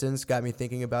same sentence got me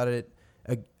thinking about it.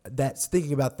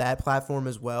 Thinking about that platform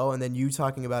as well, and then you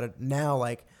talking about it now,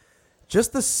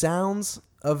 just the sounds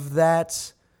of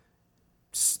that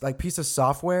piece of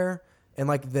software and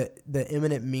the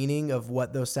imminent meaning of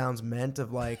what those sounds meant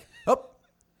of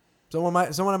someone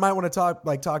I might want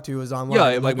to talk to is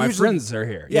online. Yeah, my friends are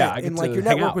here. Yeah, I get and to your hang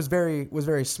network out. was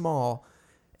very small,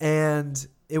 and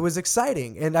it was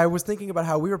exciting. And I was thinking about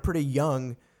how we were pretty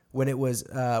young when it was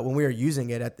when we were using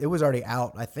it. It was already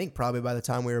out, I think, probably by the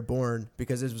time we were born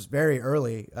because it was very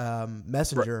early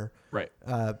Messenger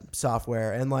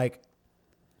software, and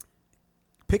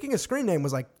picking a screen name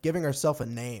was like giving ourselves a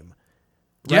name.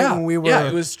 Right when we were,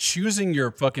 it was choosing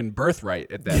your fucking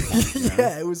birthright at that point.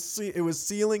 Yeah, it was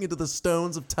sealing into the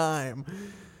stones of time.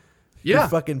 Yeah, your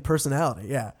fucking personality.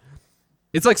 Yeah,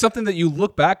 it's like something that you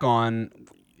look back on.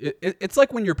 It's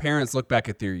like when your parents look back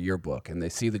at their yearbook and they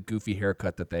see the goofy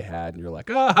haircut that they had, and you're like,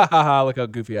 ah, ha, ha, ha, look how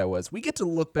goofy I was. We get to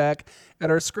look back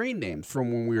at our screen names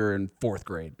from when we were in 4th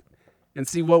grade and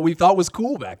see what we thought was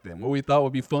cool back then, what we thought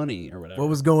would be funny or whatever. What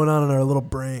was going on in our little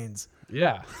brains.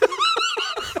 Yeah.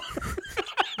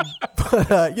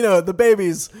 But, the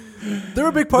babies, they're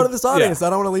a big part of this audience. Yeah. I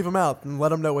don't want to leave them out and let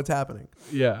them know what's happening.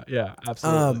 Yeah,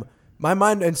 absolutely. My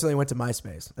mind instantly went to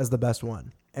MySpace as the best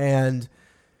one. And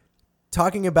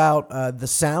talking about the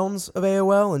sounds of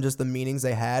AOL and just the meanings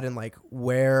they had and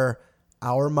where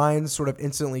our minds sort of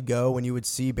instantly go when you would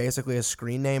see basically a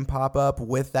screen name pop up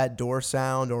with that door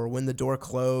sound or when the door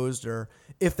closed or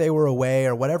if they were away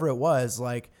or whatever it was,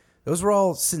 those were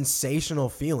all sensational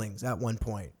feelings at one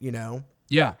point,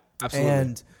 Yeah, absolutely.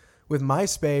 And with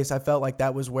MySpace, I felt like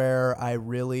that was where I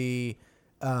really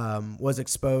was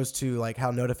exposed to like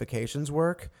how notifications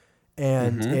work.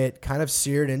 And it kind of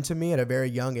seared into me at a very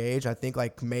young age. I think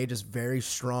like made just very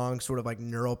strong sort of like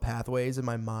neural pathways in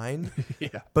my mind.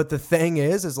 Yeah. But the thing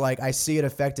is like I see it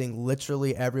affecting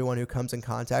literally everyone who comes in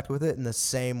contact with it in the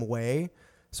same way.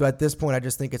 So at this point, I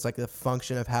just think it's like the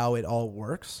function of how it all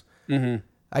works.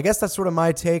 I guess that's sort of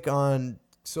my take on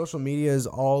social media is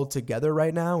all together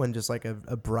right now and just like a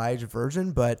abridged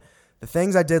version. But the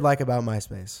things I did like about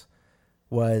MySpace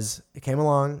was it came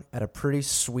along at a pretty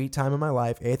sweet time in my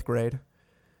life, 8th grade.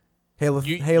 Halo.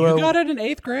 You got it in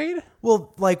 8th grade?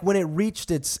 Well, like when it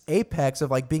reached its apex of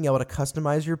like being able to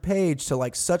customize your page to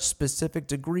like such specific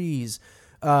degrees,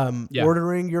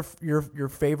 ordering your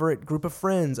favorite group of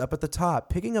friends up at the top,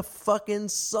 picking a fucking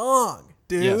song,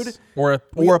 dude. Yes. Or a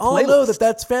We all playlist. know that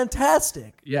that's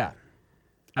fantastic. Yeah,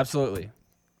 absolutely.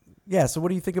 Yeah. So what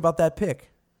do you think about that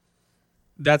pick?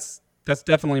 That's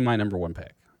definitely my number one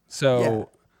pick. So Yeah.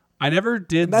 I never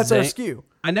did. And that's our skew.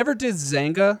 I never did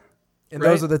Zanga, And right?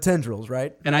 those are the tendrils,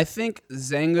 right? And I think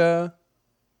Zanga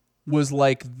was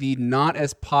like the not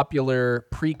as popular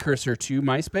precursor to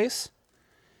MySpace.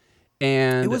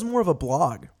 And It was more of a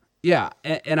blog. yeah,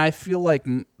 and I feel like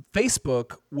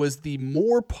Facebook was the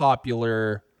more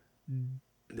popular,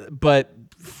 but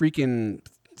freaking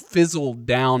fizzled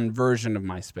down version of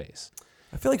MySpace.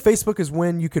 I feel like Facebook is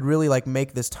when you could really like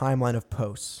make this timeline of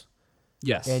posts.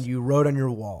 Yes. And you wrote on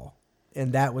your wall.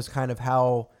 And that was kind of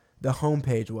how the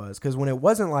homepage was. Because when it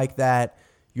wasn't like that,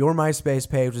 your MySpace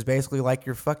page was basically like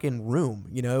your fucking room.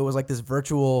 You know, it was like this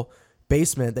virtual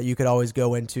basement that you could always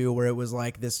go into where it was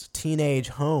like this teenage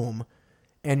home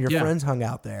and your friends hung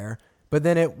out there. But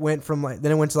then it went from like,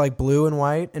 then it went to like blue and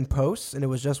white and posts and it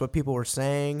was just what people were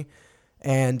saying.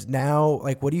 And now,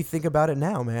 like, what do you think about it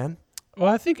now, man?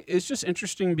 Well, I think it's just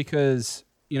interesting because,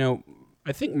 you know,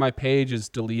 I think my page is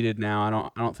deleted now.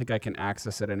 I don't think I can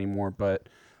access it anymore, but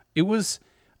I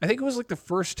think it was like the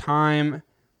first time,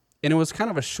 and it was kind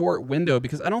of a short window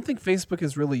because I don't think Facebook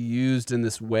is really used in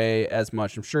this way as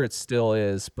much. I'm sure it still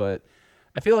is, but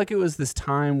I feel like it was this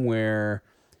time where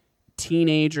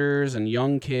teenagers and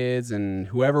young kids and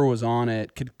whoever was on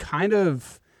it could kind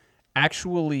of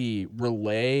actually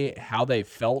relay how they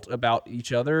felt about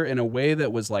each other in a way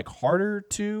that was like harder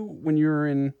to when you're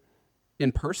in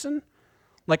person.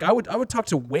 Like I would talk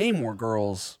to way more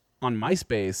girls on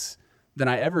MySpace than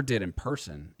I ever did in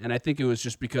person. And I think it was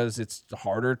just because it's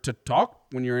harder to talk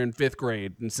when you're in 5th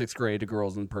grade and 6th grade to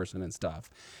girls in person and stuff.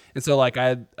 And so like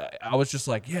I was just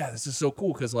like, yeah, this is so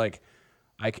cool because like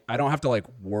I don't have to like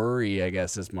worry, I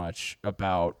guess, as much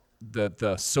about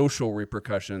the social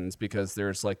repercussions because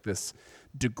there's like this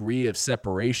degree of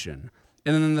separation.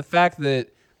 And then the fact that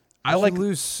I like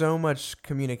lose so much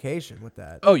communication with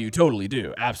that. Oh, you totally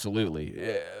do.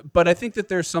 Absolutely. But I think that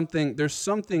there's some things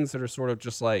that are sort of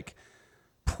just like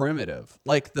primitive.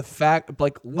 Like the fact,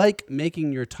 like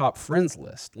making your top friends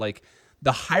list, like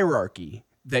the hierarchy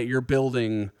that you're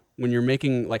building when you're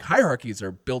making, like hierarchies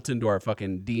are built into our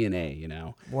fucking DNA, you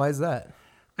know? Why is that?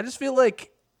 I just feel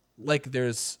like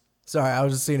there's, Sorry, I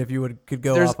was just seeing if you could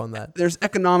go off on that. There's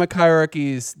economic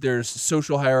hierarchies, there's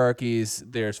social hierarchies,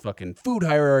 there's fucking food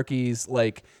hierarchies,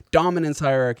 like dominance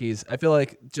hierarchies. I feel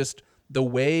like just the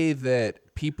way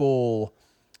that people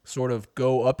sort of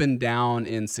go up and down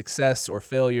in success or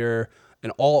failure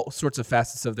and all sorts of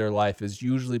facets of their life is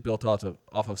usually built off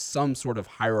of some sort of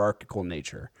hierarchical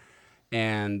nature.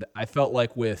 And I felt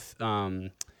like with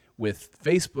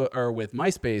Facebook or with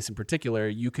MySpace in particular,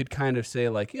 you could kind of say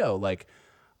like, yo, like,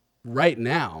 right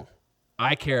now,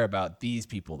 I care about these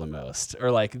people the most,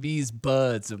 or like these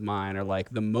buds of mine are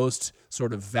like the most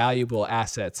sort of valuable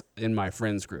assets in my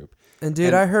friends group. And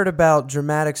dude, I heard about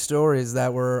dramatic stories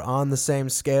that were on the same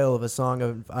scale of A Song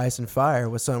of Ice and Fire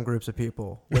with some groups of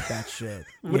people with that shit.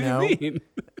 What do you mean?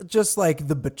 Just like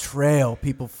the betrayal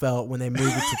people felt when they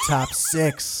moved it to top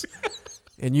 6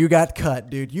 and you got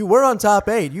cut, dude. You were on top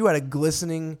 8. You had a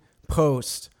glistening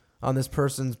post on this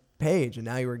person's page and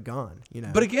now you were gone, you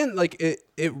know. But again, like it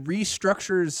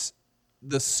restructures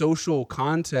the social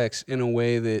context in a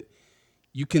way that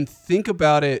you can think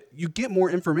about it, you get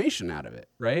more information out of it,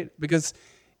 right? Because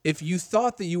if you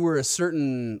thought that you were a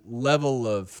certain level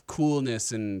of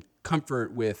coolness and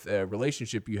comfort with a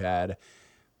relationship you had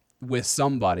with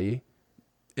somebody,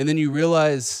 and then you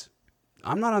realize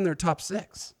I'm not on their top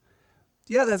 6.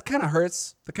 Yeah, that kind of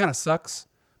hurts. That kind of sucks.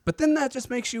 But then that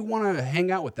just makes you want to hang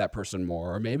out with that person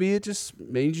more. Or maybe it just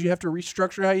means you have to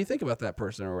restructure how you think about that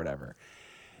person or whatever.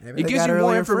 Maybe It gives you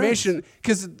more information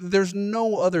because there's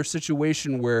no other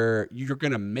situation where you're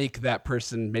going to make that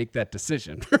person make that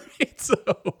decision. Right? So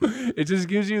it just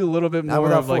gives you a little bit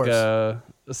more of like a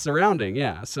surrounding.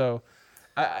 Yeah. So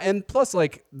And plus,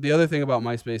 like, the other thing about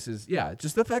MySpace is,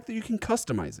 just the fact that you can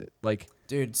customize it. Like,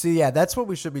 Dude, see, that's what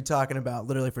we should be talking about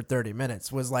literally for 30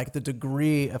 minutes was like the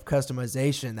degree of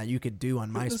customization that you could do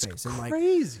on MySpace. And like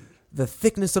crazy. the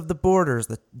thickness of the borders,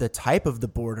 the type of the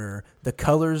border, the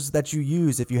colors that you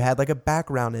use. If you had like a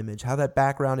background image, how that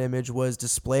background image was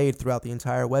displayed throughout the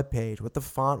entire web page, what the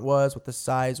font was, what the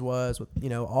size was, what,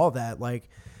 all that. Like,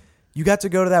 you got to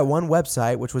go to that one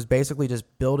website, which was basically just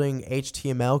building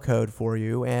HTML code for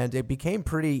you, and it became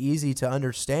pretty easy to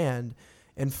understand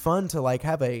and fun to like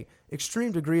have a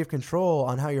extreme degree of control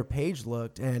on how your page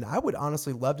looked. And I would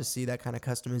honestly love to see that kind of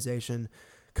customization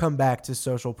come back to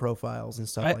social profiles and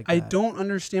stuff like that. I don't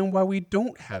understand why we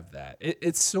don't have that.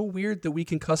 It's so weird that we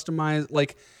can customize.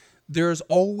 Like, there's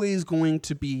always going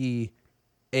to be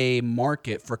a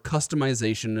market for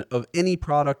customization of any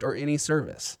product or any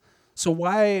service. So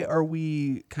why are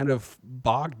we kind of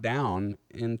bogged down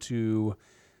into,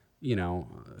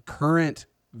 current,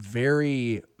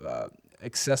 very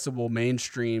accessible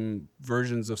mainstream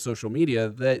versions of social media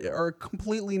that are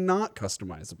completely not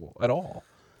customizable at all?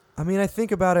 I mean, I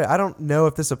think about it. I don't know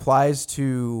if this applies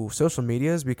to social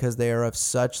medias because they are of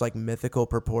such like mythical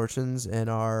proportions in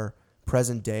our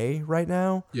present day right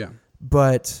now. Yeah.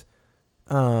 But,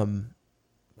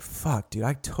 fuck, dude,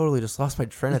 I totally just lost my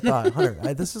train of thought.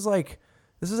 Hunter, this is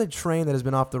a train that has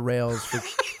been off the rails for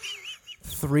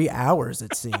 3 hours,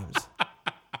 it seems.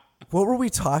 What were we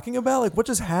talking about? Like, what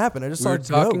just happened? I just saw a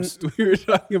ghost. We were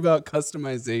talking about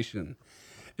customization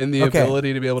and the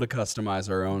ability to be able to customize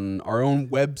our own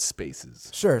web spaces.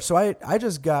 Sure. So I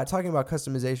just got talking about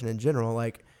customization in general,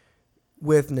 like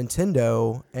with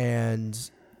Nintendo and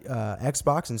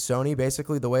Xbox and Sony.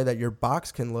 Basically, the way that your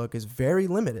box can look is very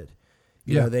limited.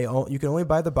 You know, you can only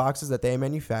buy the boxes that they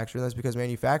manufacture. And that's because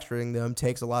manufacturing them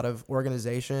takes a lot of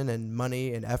organization and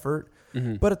money and effort.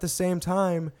 Mm-hmm. But at the same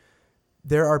time,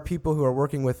 there are people who are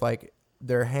working with like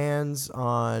their hands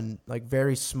on like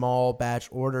very small batch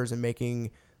orders and making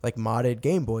like modded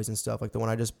Game Boys and stuff like the one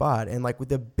I just bought. And like with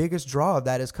the biggest draw of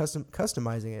that is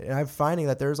customizing it. And I'm finding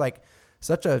that there's like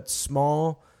such a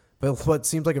small, but what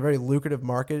seems like a very lucrative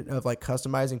market of like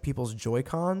customizing people's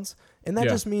Joy-Cons. And that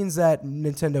just means that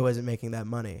Nintendo isn't making that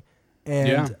money.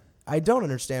 And I don't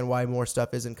understand why more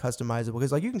stuff isn't customizable,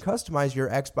 because like you can customize your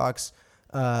Xbox.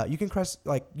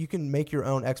 You can make your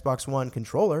own Xbox One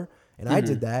controller, and I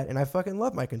did that, and I fucking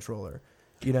love my controller.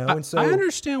 And so I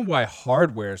understand why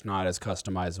hardware is not as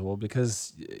customizable,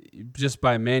 because just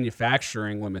by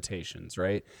manufacturing limitations,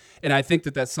 right? And I think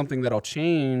that that's something that'll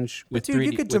change with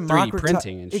 3D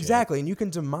printing and shit. Exactly, and you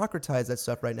can democratize that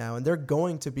stuff right now, and they're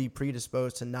going to be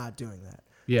predisposed to not doing that.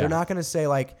 Yeah. They're not going to say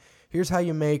like, here's how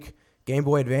you make Game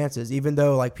Boy Advances, even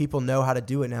though like people know how to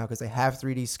do it now because they have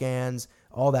 3D scans,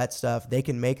 all that stuff. They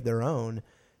can make their own.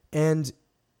 And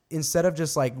instead of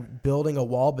just like building a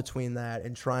wall between that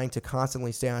and trying to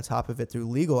constantly stay on top of it through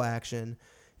legal action,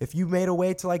 if you made a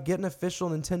way to like get an official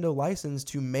Nintendo license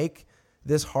to make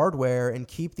this hardware and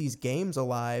keep these games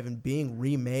alive and being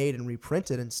remade and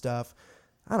reprinted and stuff,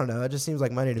 I don't know. It just seems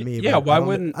like money to me. Yeah, why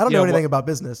wouldn't... I don't know anything about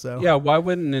business, so... Yeah, why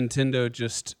wouldn't Nintendo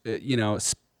just,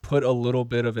 put a little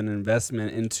bit of an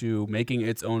investment into making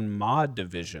its own mod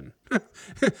division?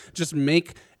 Just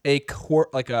make a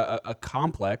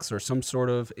complex or some sort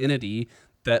of entity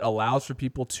that allows for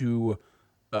people to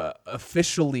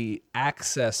officially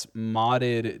access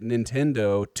modded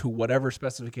Nintendo to whatever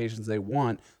specifications they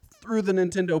want through the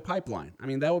Nintendo pipeline. I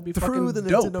mean, that would be fucking dope.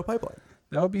 Nintendo pipeline.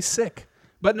 That would be sick.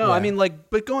 But no, I mean, like,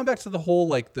 but going back to the whole,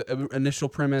 like, the initial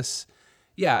premise,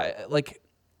 like,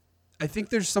 I think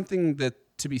there's something that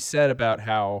to be said about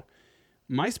how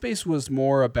MySpace was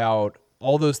more about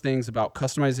all those things about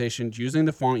customization, using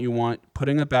the font you want,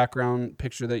 putting a background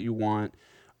picture that you want,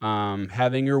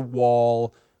 having your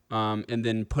wall, and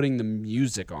then putting the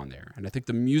music on there. And I think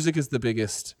the music is the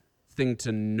biggest thing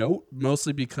to note,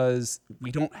 mostly because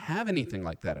we don't have anything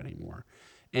like that anymore.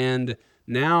 And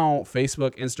now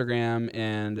Facebook, Instagram,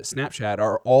 and Snapchat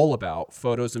are all about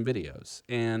photos and videos.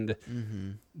 And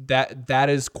that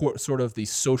is sort of the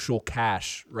social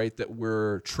cash, right, that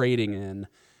we're trading in.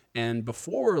 And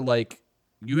before, like,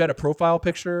 you had a profile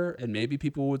picture and maybe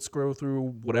people would scroll through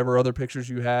whatever other pictures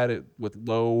you had with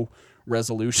low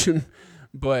resolution.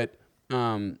 But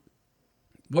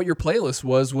what your playlist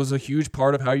was a huge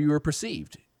part of how you were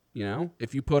perceived. You know,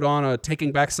 if you put on a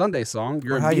Taking Back Sunday song,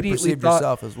 you're how immediately you perceive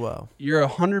yourself as well. You're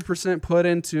 100% put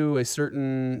into a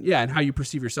certain, and how you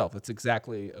perceive yourself. It's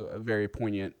exactly a very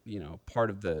poignant, part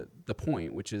of the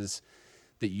point, which is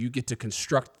that you get to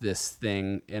construct this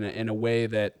thing in a way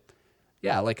that,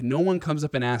 like no one comes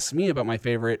up and asks me about my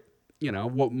favorite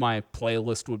what my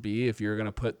playlist would be if you're going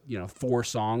to put, 4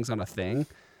 songs on a thing.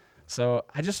 So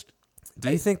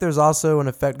Do you think there's also an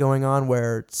effect going on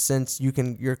where since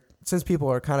people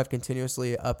are kind of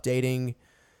continuously updating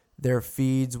their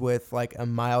feeds with like a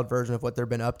mild version of what they've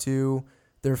been up to,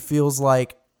 there feels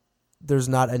like there's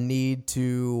not a need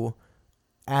to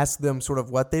ask them sort of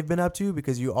what they've been up to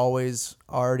because you always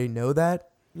already know that,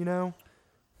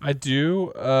 I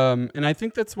do. And I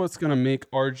think that's what's going to make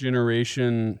our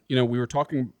generation, we were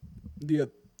talking the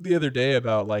other day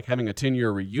about like having a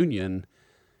 10-year reunion,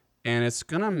 and it's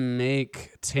going to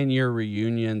make 10-year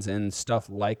reunions and stuff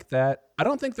like that. I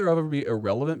don't think they'll ever be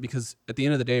irrelevant because at the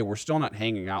end of the day, we're still not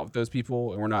hanging out with those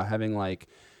people and we're not having like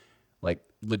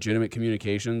legitimate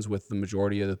communications with the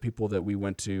majority of the people that we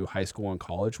went to high school and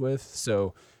college with.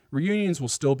 So reunions will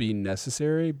still be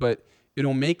necessary, but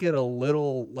it'll make it a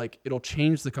little it'll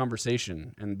change the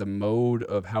conversation and the mode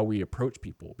of how we approach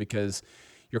people because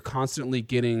you're constantly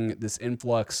getting this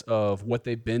influx of what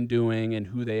they've been doing and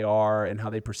who they are and how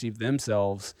they perceive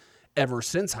themselves ever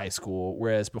since high school.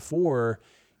 Whereas before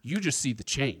you just see the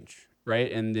change,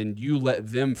 right? And then you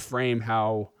let them frame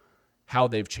how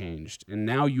they've changed. And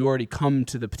now you already come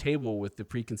to the table with the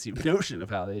preconceived notion of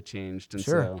how they changed. And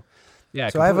sure. So, yeah.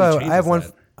 So I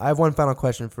have one final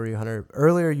question for you, Hunter.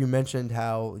 Earlier you mentioned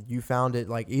how you found it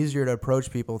like easier to approach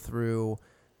people through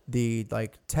the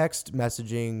like text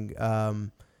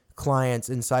messaging clients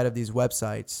inside of these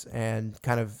websites and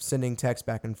kind of sending text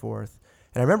back and forth.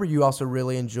 And I remember you also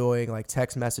really enjoying like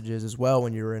text messages as well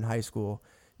when you were in high school.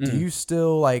 Do you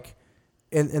still like,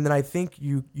 and then I think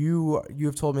you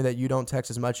have told me that you don't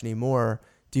text as much anymore.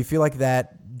 Do you feel like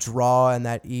that draw and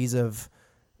that ease of,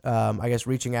 I guess,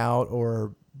 reaching out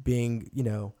or being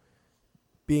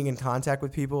in contact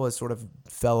with people has sort of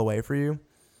fell away for you?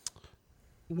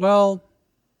 Well,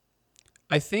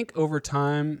 I think over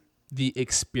time, the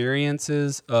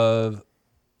experiences of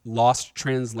lost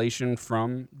translation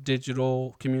from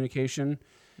digital communication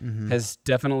has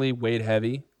definitely weighed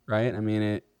heavy, right? I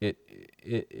mean,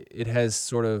 it has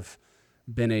sort of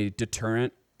been a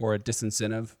deterrent or a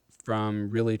disincentive from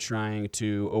really trying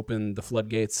to open the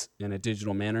floodgates in a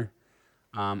digital manner.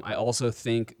 I also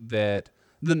think that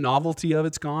the novelty of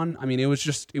it's gone. I mean, it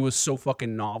was so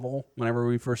fucking novel whenever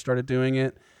we first started doing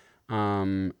it.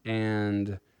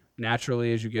 And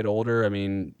naturally, as you get older, I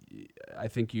mean, I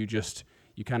think you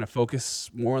kind of focus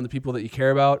more on the people that you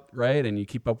care about, right? And you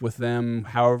keep up with them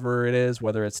however it is,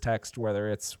 whether it's text, whether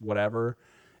it's whatever.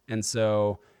 And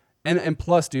so, and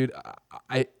plus, dude,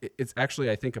 it's actually,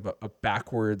 I think, a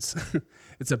backwards,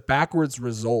 it's a backwards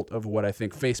result of what I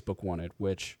think Facebook wanted,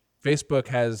 which Facebook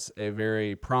has a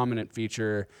very prominent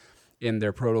feature in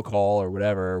their protocol or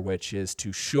whatever, which is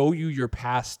to show you your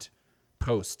past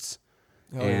posts.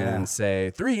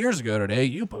 Say 3 years ago today,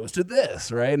 you posted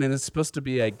this, right? And it's supposed to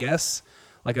be, I guess,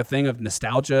 like a thing of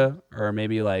nostalgia, or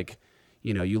maybe like,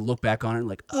 you look back on it and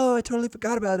like, oh, I totally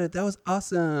forgot about it. That was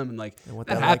awesome. And like,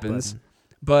 that happens.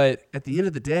 But at the end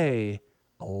of the day,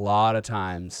 a lot of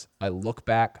times I look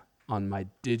back on my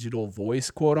digital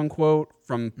voice, quote unquote,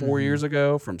 from 4 years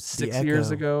ago, from 6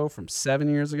 years ago, from 7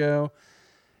 years ago.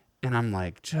 And I'm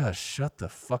like, just shut the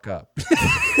fuck up.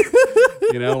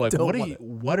 Like,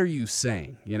 what are you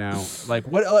saying? Like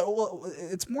what, well,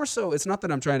 it's more so, it's not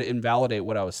that I'm trying to invalidate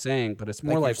what I was saying, but it's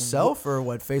more like yourself or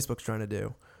what Facebook's trying to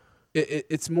do.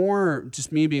 It's more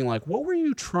just me being like, what were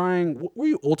you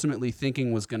ultimately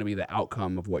thinking was going to be the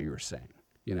outcome of what you were saying?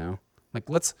 Like,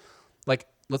 let's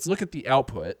look at the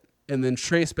output and then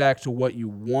trace back to what you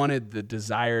wanted the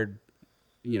desired,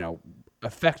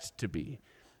 effect to be.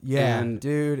 Yeah,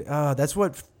 dude, that's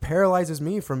what paralyzes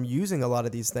me from using a lot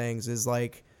of these things is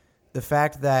like the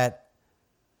fact that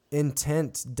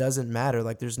intent doesn't matter.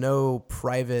 Like there's no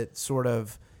private sort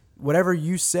of whatever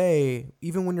you say,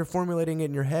 even when you're formulating it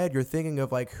in your head, you're thinking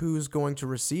of like who's going to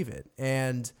receive it.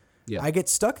 And I get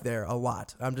stuck there a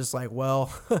lot. I'm just like,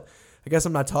 well, I guess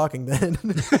I'm not talking then.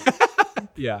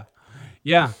 Yeah.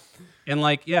 Yeah. And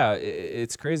like,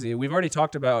 it's crazy. We've already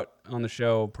talked about on the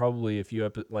show probably a few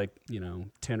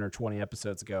 10 or 20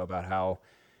 episodes ago about how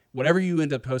whatever you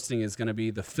end up posting is going to be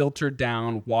the filtered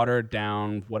down, watered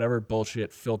down, whatever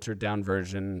bullshit filtered down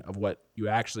version of what you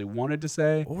actually wanted to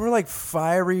say. Or like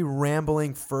fiery,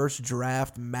 rambling first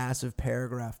draft, massive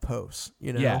paragraph posts,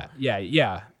 Yeah.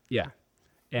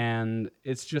 And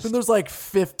it's just... And there's like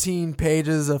 15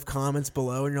 pages of comments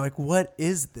below and you're like, what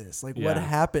is this? Like what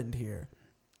happened here?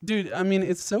 Dude, I mean,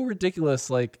 it's so ridiculous.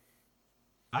 Like,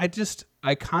 I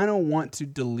kind of want to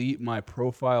delete my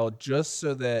profile just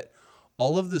so that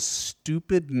all of the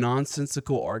stupid,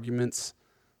 nonsensical arguments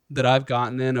that I've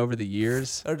gotten in over the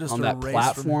years on that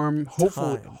platform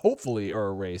hopefully are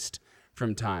erased,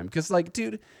 from time. Because, like,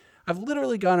 dude, I've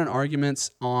literally gotten in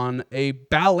arguments on a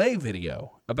ballet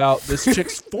video about this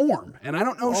chick's form, and I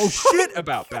don't know shit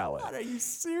about ballet. Are you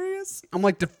serious? I'm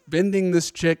like defending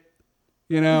this chick,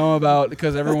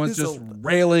 because everyone's just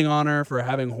railing on her for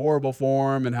having horrible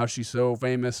form and how she's so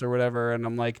famous or whatever. And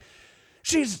I'm like,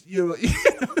 she's, how do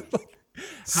you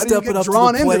Stepping get up to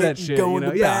drawn the into plate that and shit? going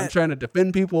to Yeah, I'm bat. trying to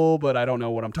defend people, but I don't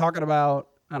know what I'm talking about.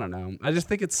 I don't know. I just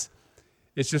think it's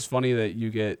just funny that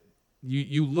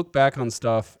you look back on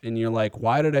stuff and you're like,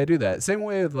 why did I do that? Same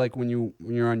way with like when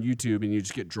you're on YouTube and you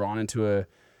just get drawn into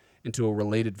a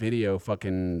related video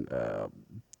fucking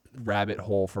rabbit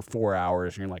hole for 4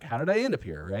 hours and you're like, how did I end up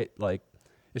here? Right? Like,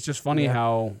 it's just funny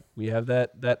how we have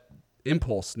that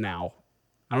impulse now.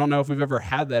 I don't know if we've ever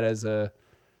had that as a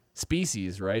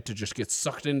species, right? To just get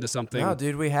sucked into something. No,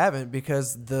 dude, we haven't,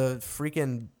 because the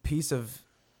freaking piece of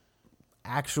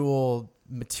actual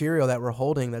material that we're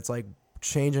holding that's like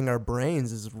changing our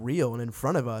brains is real and in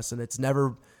front of us, and it's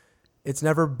never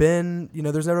been,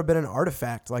 there's never been an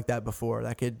artifact like that before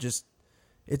that could just,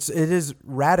 it is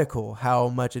radical how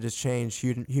much it has changed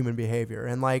human behavior.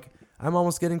 And like, I'm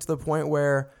almost getting to the point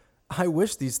where I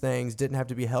wish these things didn't have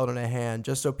to be held in a hand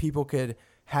just so people could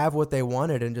have what they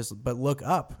wanted and but look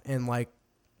up and like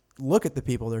look at the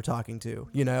people they're talking to,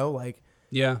 like,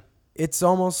 Yeah. it's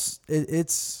almost,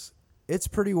 it's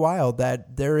pretty wild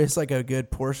that there is like a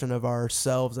good portion of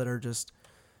ourselves that are just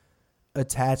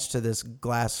attached to this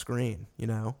glass screen,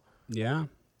 Yeah.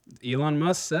 Elon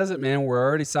Musk says it, man. We're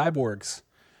already cyborgs.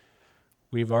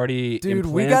 We've already Dude,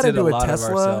 we got implanted into a a lot of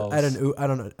Tesla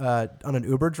ourselves. on an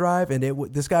Uber drive, and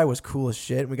this guy was cool as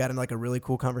shit. We got in like a really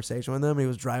cool conversation with him. He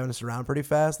was driving us around pretty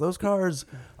fast. Those cars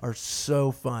are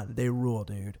so fun. They rule,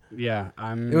 dude. Yeah,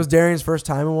 It was Darian's first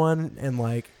time in one, and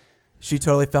like she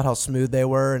totally felt how smooth they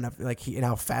were, and like and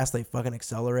how fast they fucking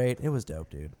accelerate. It was dope,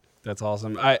 dude. That's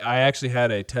awesome. I actually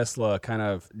had a Tesla kind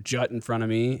of jut in front of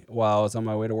me while I was on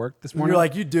my way to work this morning. You're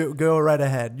like, you do go right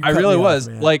ahead. You I cut really me off, was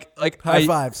man. like high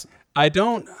fives. I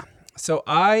don't. So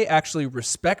I actually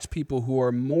respect people who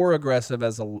are more aggressive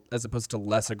as opposed to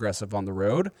less aggressive on the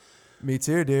road. Me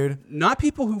too, dude. Not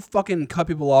people who fucking cut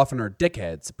people off and are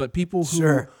dickheads, but people who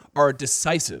Sure. are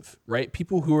decisive, right?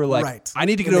 People who are like, Right. I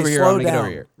need to get And over they here. I'm slow gonna get over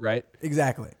down. here, right?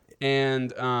 Exactly.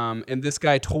 And this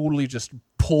guy totally just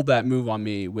pulled that move on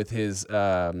me with his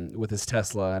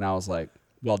Tesla, and I was like,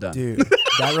 well done, Dude,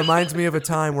 that reminds me of a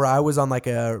time where I was on like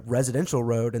a residential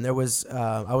road, and there was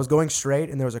I was going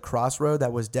straight, and there was a crossroad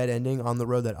that was dead ending on the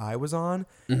road that I was on,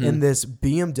 and this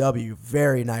BMW,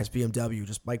 very nice BMW,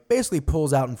 just like basically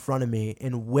pulls out in front of me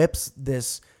and whips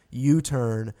this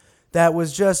U-turn that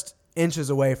was just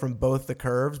inches away from both the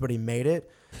curves, but he made it,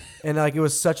 and like it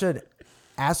was such an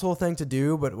asshole thing to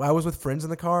do, but I was with friends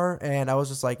in the car, and I was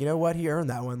just like, you know what, he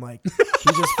earned that one. Like,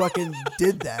 he just fucking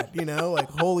did that, like,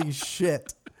 holy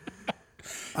shit.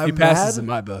 He passes in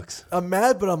my books. I'm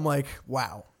mad, but I'm like,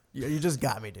 wow, you just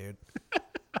got me, dude.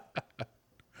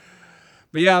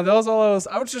 But yeah, those all those.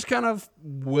 I was just kind of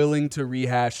willing to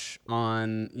rehash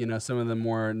on some of the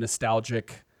more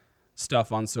nostalgic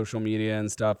stuff on social media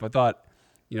and stuff. I thought,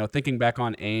 thinking back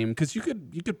on AIM, because you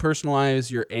could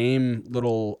personalize your AIM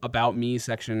little about me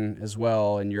section as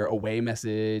well, and your away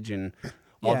message and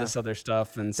all this other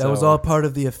stuff. And That was all part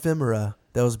of the ephemera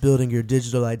that was building your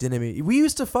digital identity. We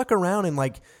used to fuck around and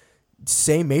like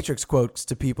say Matrix quotes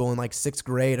to people in like 6th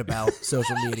grade about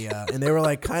social media, and they were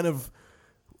like kind of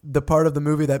the part of the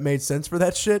movie that made sense for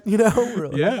that shit, We were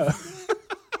like, Yeah.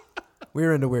 we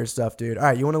were into weird stuff, dude. All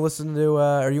right, you want to listen to,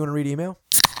 or you want to read email?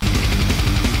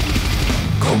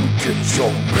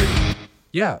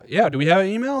 Yeah. Do we have an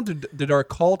email? Did our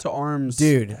call to arms,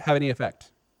 Dude. have any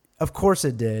effect? Of course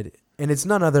it did. And it's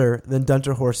none other than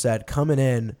Dunter Horsett coming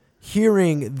in,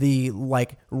 hearing the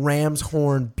like ram's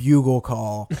horn bugle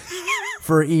call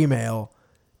for email,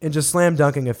 and just slam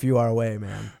dunking a few our way,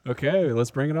 man. Okay,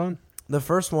 let's bring it on. The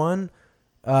first one,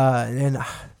 and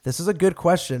this is a good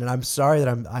question, and I'm sorry that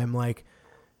I'm like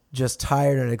just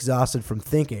tired and exhausted from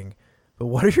thinking, but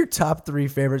what are your top 3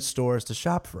 favorite stores to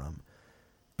shop from?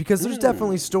 Because there's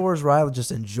definitely stores where I would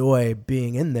just enjoy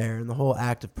being in there, and the whole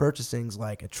act of purchasing is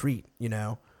like a treat,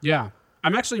 Yeah.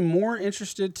 I'm actually more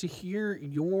interested to hear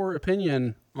your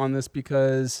opinion on this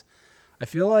because I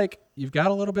feel like you've got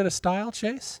a little bit of style,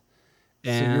 Chase.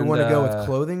 And, so you want to go with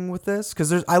clothing with this?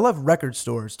 Because I love record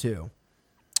stores too.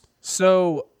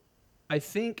 So I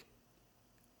think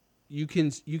you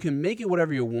can make it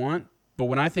whatever you want, but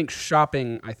when I think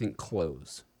shopping, I think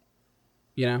clothes.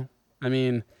 I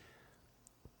mean,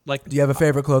 Like, Do you have a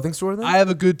favorite clothing store then? I have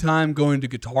a good time going to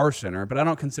Guitar Center, but I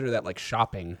don't consider that like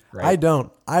shopping. Right? I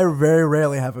don't. I very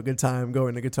rarely have a good time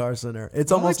going to Guitar Center.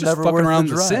 It's I like almost just never fucking worth around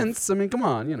the the drive. synths. I mean, come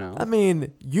on, I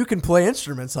mean, you can play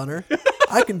instruments, Hunter.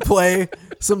 I can play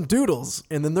some doodles,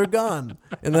 and then they're gone.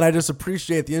 And then I just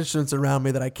appreciate the instruments around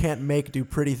me that I can't make do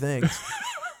pretty things.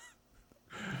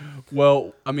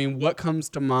 Well, I mean, what comes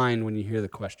to mind when you hear the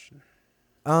question?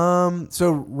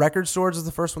 So record stores is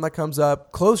the first one that comes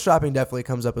up. Clothes shopping definitely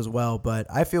comes up as well, but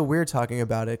I feel weird talking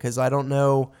about it because I don't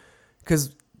know,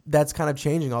 because that's kind of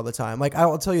changing all the time. Like,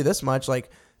 I'll tell you this much, like,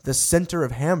 the center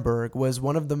of Hamburg was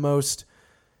one of the most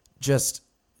just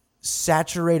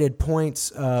saturated points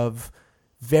of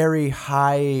very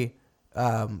high,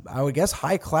 I would guess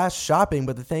high class shopping.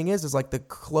 But the thing is like the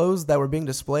clothes that were being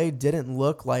displayed didn't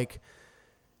look like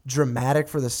dramatic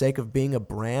for the sake of being a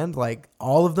brand. Like,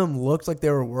 all of them looked like they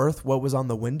were worth what was on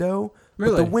the window.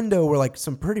 Really? But the window were like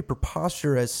some pretty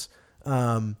preposterous,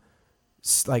 sales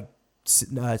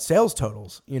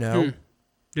totals, you know?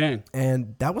 Dang.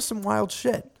 And that was some wild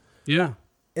shit. Yeah.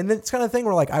 And then it's kind of thing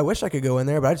where like, I wish I could go in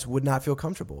there, but I just would not feel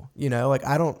comfortable. You know, like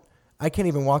I can't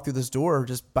even walk through this door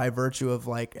just by virtue of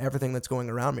like everything that's going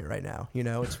around me right now. You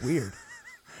know, it's weird.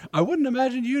 I wouldn't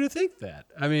imagine you to think that.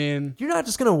 I mean, You're not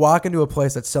just going to walk into a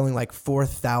place that's selling like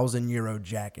 4,000 euro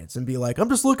jackets and be like, I'm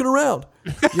just looking around,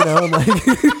 you know, and like,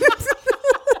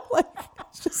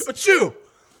 but you.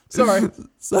 Sorry.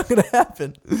 it's not going to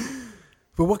happen.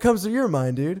 But what comes to your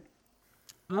mind, dude?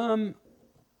 I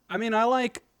mean,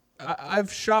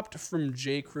 I've shopped from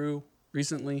J. Crew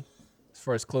recently, as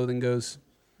far as clothing goes.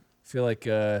 I feel like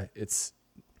it's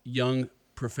young,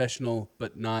 professional,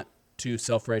 but not too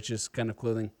self-righteous kind of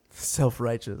clothing.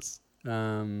 Self-righteous.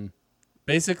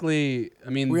 Basically, I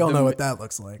mean, We all know what that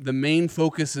looks like. The main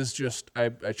focus is just I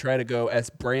try to go as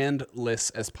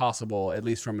brandless as possible, at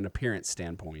least from an appearance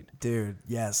standpoint. Dude,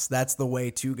 yes, that's the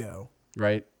way to go.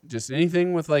 Right? Just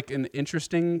anything with like an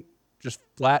interesting, just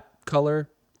flat color,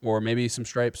 or maybe some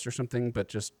stripes or something, but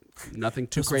just nothing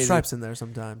too There's some crazy. stripes in there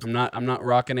sometimes. I'm not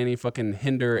rocking any fucking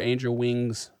Hinder angel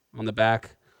wings on the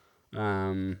back.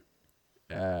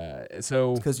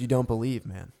 So Because you don't believe,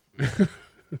 man.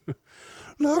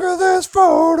 look at this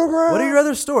photograph. What are your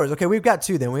other stores? Okay, we've got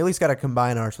two then. We at least got to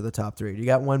combine ours for the top three. Do you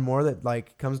got one more that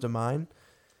like comes to mind?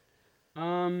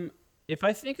 If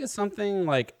I think of something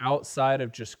like outside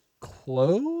of just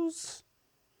clothes,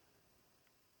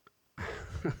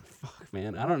 fuck,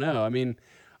 man, I don't know. I mean,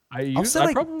 I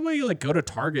probably like go to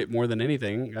Target more than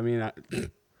anything. I mean,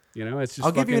 it's just.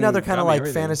 I'll give you fucking another kind got of me like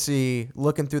everything. fantasy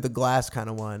looking through the glass kind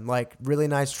of one. Like really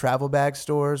nice travel bag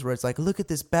stores where it's like, look at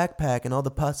this backpack and all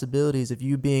the possibilities of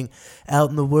you being out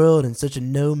in the world and such a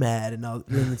nomad and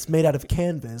it's made out of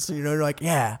canvas. You know, you're like,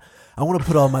 yeah, I want to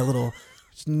put all my little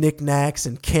knickknacks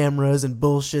and cameras and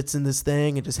bullshits in this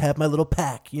thing and just have my little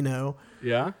pack, you know?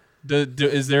 Yeah.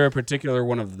 Is there a particular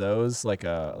one of those, like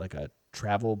a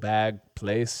travel bag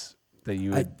place that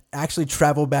you would? Actually,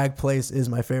 travel bag place is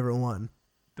my favorite one.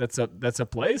 That's a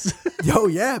place? Yo,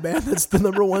 yeah, man, that's the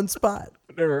number one spot.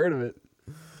 I've never heard of it.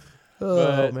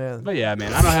 Oh man, But yeah,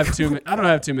 man, I don't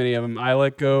have too many of them. I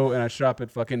go and I shop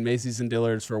at fucking Macy's and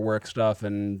Dillard's for work stuff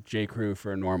and J. Crew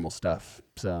for normal stuff.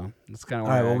 So that's kind of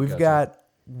all right. Well, we've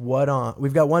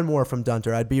got one more from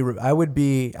Dunter. I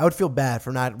would feel bad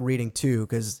for not reading two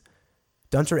because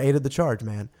Dunter aided the charge,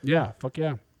 man. Yeah, fuck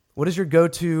yeah. What is your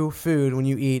go-to food when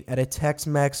you eat at a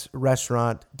Tex-Mex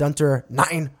restaurant? Dunter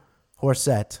 9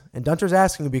 Horset. And Dunter's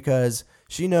asking because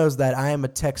she knows that I am a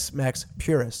Tex-Mex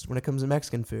purist when it comes to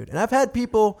Mexican food. And I've had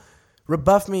people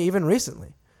rebuff me even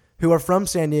recently who are from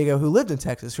San Diego who lived in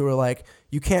Texas who are like,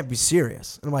 you can't be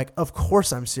serious. And I'm like, of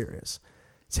course I'm serious.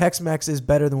 Tex-Mex is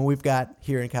better than what we've got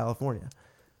here in California.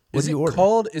 What do you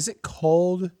order? Is it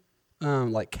called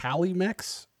like Cali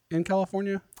Mex in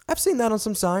California? I've seen that on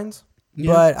some signs,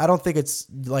 Yeah. but I don't think it's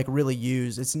like really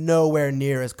used. It's nowhere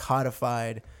near as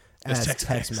codified as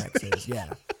Tex-Mex. Tex-Mex is.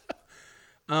 Yeah.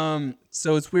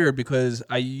 So it's weird because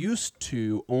I used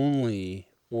to only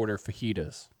order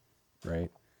fajitas, right?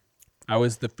 I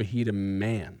was the fajita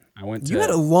man. I went to. You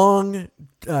had a long,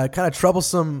 kind of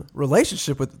troublesome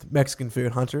relationship with Mexican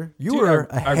food, Hunter. You were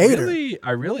a hater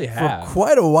I really for have.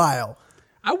 quite a while.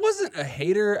 I wasn't a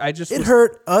hater. I just It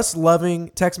hurt us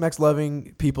Tex-Mex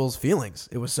loving people's feelings.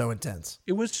 It was so intense.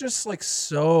 It was just like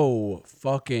so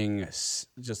fucking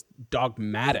just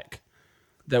dogmatic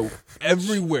that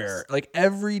everywhere, like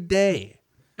every day,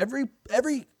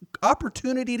 every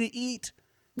opportunity to eat,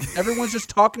 everyone's just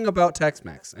talking about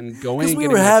Tex-Mex and going. Because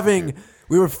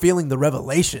we were feeling the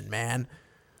revelation, man.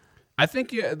 I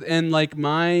think, yeah, and like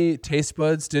my taste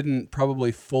buds didn't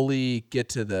probably fully get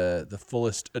to the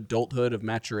fullest adulthood of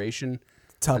maturation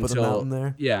Top of the mountain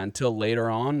there. Yeah, until later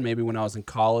on, maybe when I was in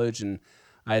college and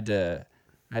I had to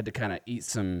kind of eat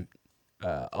some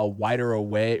a wider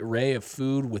array of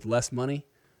food with less money.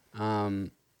 And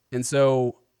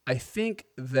so I think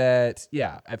that,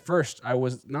 at first I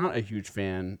was not a huge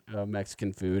fan of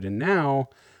Mexican food, and now,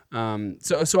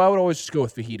 so I would always just go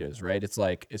with fajitas, right?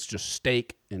 It's just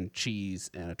steak and cheese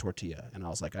and a tortilla, and I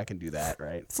was like, I can do that,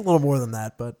 right? It's a little more than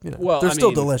that, but Well, they're I still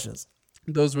mean, delicious.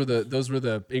 Those were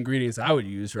the ingredients I would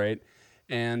use, right?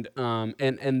 And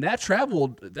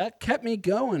that kept me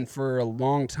going for a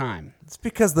long time. It's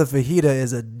because the fajita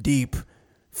is a deep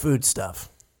food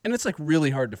stuff. And it's like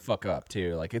really hard to fuck up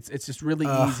too. Like it's just really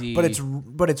easy. But it's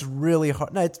really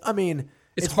hard. No, it's hard, really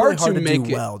hard to to make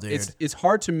do it well, dude. It's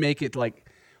hard to make it like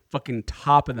fucking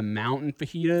top of the mountain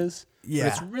fajitas. Yeah.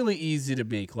 But it's really easy to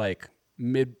make like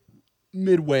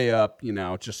midway up,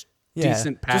 just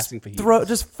decent passing fajitas.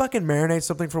 Just fucking marinate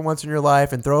something for once in your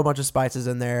life and throw a bunch of spices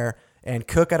in there and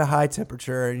cook at a high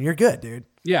temperature and you're good, dude.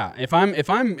 Yeah, if I'm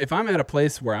at a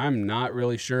place where I'm not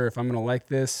really sure if I'm gonna like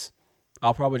this,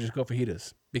 I'll probably just go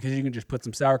fajitas because you can just put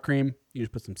some sour cream, you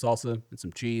just put some salsa and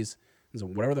some cheese and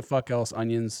some whatever the fuck else,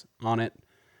 onions on it,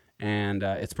 and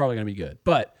it's probably gonna be good.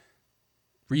 But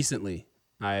recently,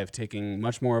 I have taken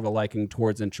much more of a liking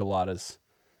towards enchiladas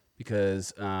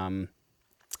because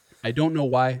I don't know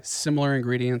why. Similar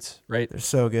ingredients, right? They're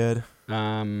so good.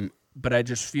 But I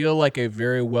just feel like a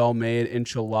very well-made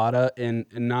enchilada, and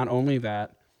not only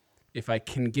that, if I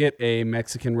can get a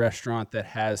Mexican restaurant that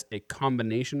has a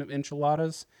combination of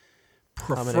enchiladas,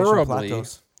 preferably,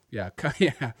 platos. yeah,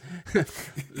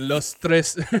 los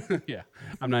tres, yeah,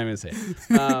 I'm not even gonna say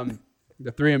it.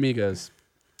 The Three Amigos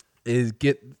is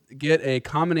get a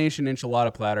combination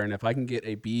enchilada platter, and if I can get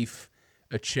a beef,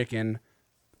 a chicken,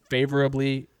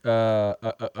 favorably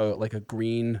like a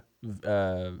green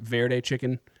verde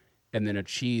chicken, and then a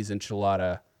cheese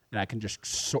enchilada, and I can just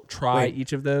try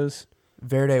each of those.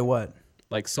 Verde what?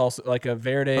 Like salsa, like a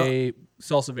verde,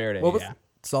 salsa verde. Yeah.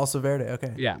 Salsa verde,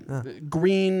 okay. Yeah.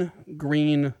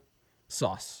 Green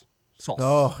sauce.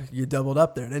 Oh, you doubled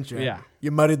up there, didn't you? Yeah.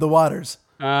 You muddied the waters.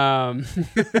 Are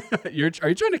you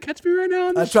trying to catch me right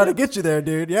now? I'm trying to get you there,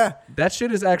 dude. Yeah. That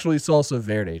shit is actually salsa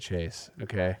verde, Chase.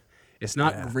 Okay. It's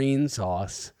not green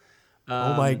sauce.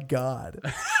 Oh my God.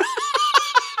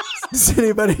 Does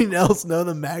anybody else know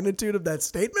the magnitude of that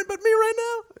statement but me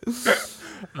right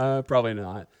now? Probably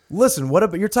not. Listen, what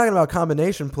about you're talking about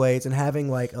combination plates and having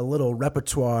like a little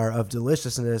repertoire of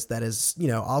deliciousness that is,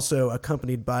 also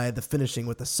accompanied by the finishing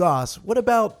with the sauce. What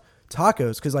about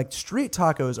tacos? Because like street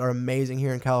tacos are amazing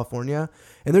here in California,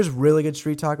 and there's really good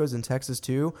street tacos in Texas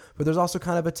too. But there's also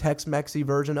kind of a Tex-Mexy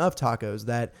version of tacos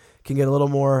that can get a little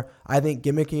more, I think,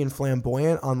 gimmicky and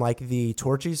flamboyant on like the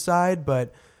Torchy's side,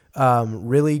 but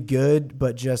really good,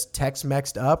 but just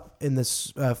Tex-Mexed up in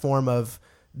this form of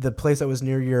the place that was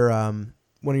near your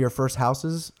one of your first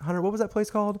houses. Hunter, what was that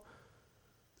place called?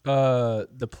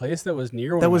 The place that was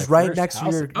near that was right next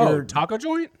to your taco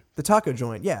joint. The taco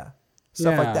joint, yeah,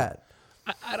 stuff like that.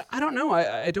 I don't know.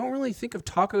 I don't really think of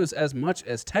tacos as much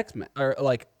as Tex-Mex or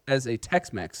like as a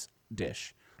Tex-Mex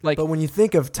dish. Like, but when you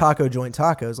think of taco joint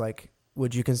tacos, like,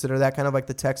 would you consider that kind of like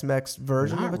the Tex-Mex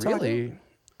version of a taco? Not really.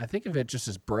 I think of it just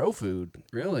as bro food,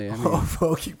 really. I mean,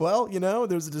 okay. Well,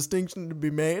 there's a distinction to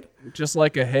be made. Just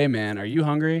like hey man, are you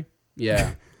hungry?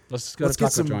 Yeah. Let's go to taco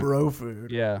get some joint. bro food.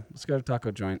 Yeah, let's go to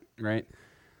taco joint, right?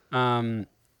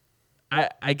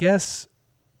 I guess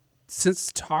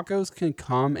since tacos can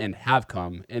come and have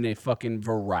come in a fucking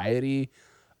variety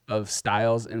of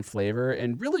styles and flavor,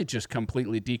 and really just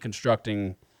completely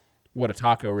deconstructing what a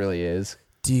taco really is.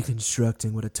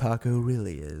 Deconstructing what a taco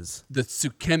really is. The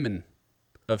tsukemen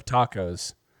of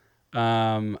tacos.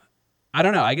 I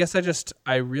don't know. I guess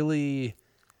I really,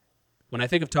 when I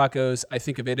think of tacos, I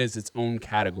think of it as its own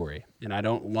category, and I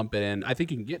don't lump it in. I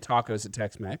think you can get tacos at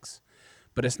Tex-Mex,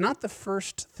 but it's not the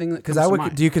first thing that comes to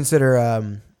mind. Do you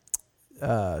consider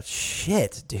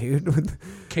shit, dude?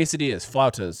 Quesadillas,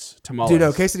 flautas, tamales. Dude,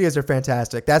 no, quesadillas are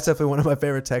fantastic. That's definitely one of my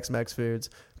favorite Tex-Mex foods.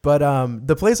 But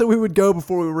the place that we would go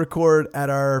before we record at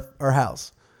our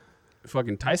house.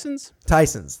 Fucking Tyson's?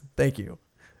 Tyson's. Thank you.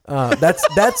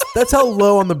 That's how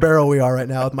low on the barrel we are right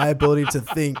now with my ability to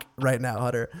think right now,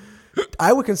 Hunter.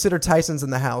 I would consider Tyson's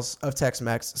in the house of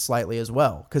Tex-Mex slightly as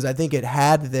well, because I think it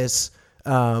had this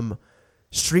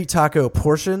street taco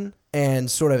portion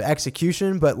and sort of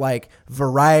execution, but like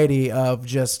variety of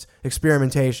just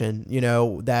experimentation,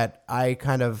 that I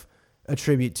kind of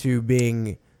attribute to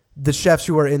being the chefs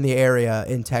who are in the area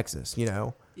in Texas,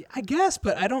 I guess,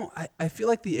 but I feel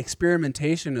like the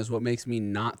experimentation is what makes me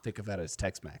not think of that as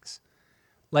Tex-Mex.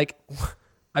 Like,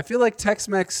 I feel like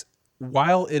Tex-Mex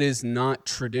while it is not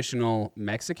traditional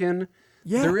Mexican,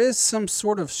 Yeah. there is some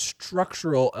sort of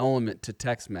structural element to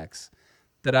Tex-Mex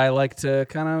that I like to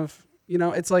kind of,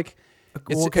 it's like,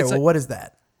 what is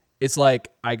that? it's like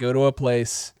I go to a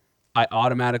place, I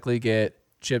automatically get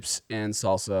chips and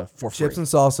salsa for free. Chips and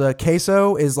salsa.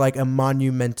 Queso is like a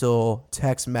monumental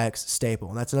Tex-Mex staple.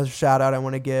 And that's another shout out I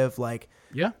want to give. Like,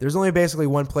 Yeah. there's only basically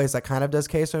one place that kind of does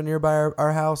queso nearby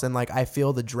our house. And like, I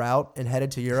feel the drought and headed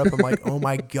to Europe. I'm like, oh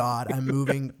my God, I'm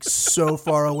moving so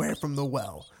far away from the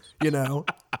well,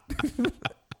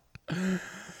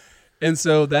 And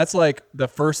so that's like the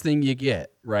first thing you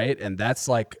get, right? And that's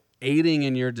like aiding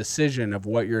in your decision of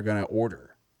what you're going to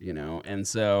order, And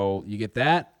so you get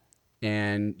that,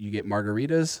 and you get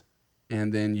margaritas,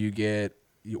 and then you get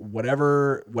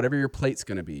whatever your plate's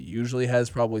going to be. Usually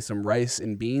has probably some rice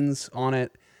and beans on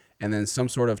it, and then some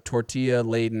sort of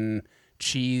tortilla-laden,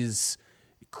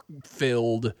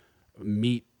 cheese-filled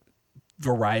meat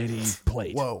variety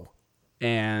plate. Whoa.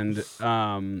 And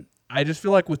I just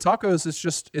feel like with tacos, it's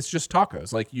just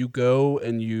tacos. Like you go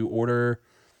and you order,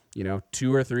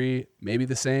 2 or 3, maybe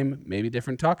the same, maybe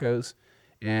different tacos,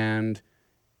 and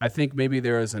I think maybe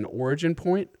there is an origin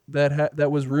point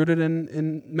that was rooted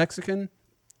in Mexican,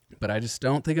 but I just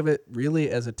don't think of it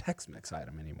really as a Tex-Mex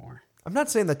item anymore. I'm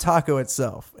not saying the taco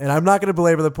itself, and I'm not going to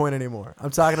belabor the point anymore. I'm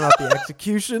talking about the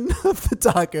execution of the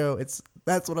taco.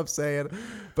 That's what I'm saying.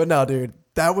 But no, dude,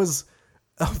 that was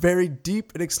a very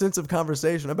deep and extensive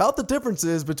conversation about the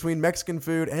differences between Mexican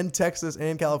food and Texas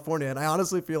and California. And I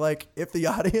honestly feel like if the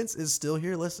audience is still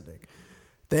here listening,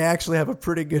 they actually have a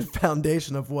pretty good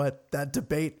foundation of what that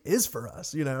debate is for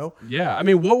us, Yeah, I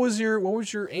mean, what was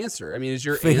your answer? I mean, is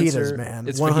your fajitas, answer man,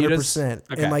 it's 100%.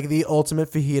 fajitas? Okay. And like the ultimate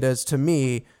fajitas to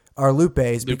me are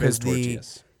lupes because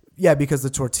tortillas. because the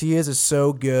tortillas is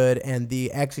so good and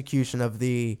the execution of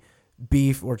the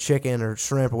beef or chicken or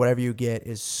shrimp or whatever you get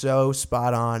is so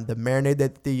spot on. The marinade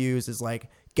that they use is like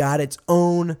got its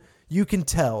own. You can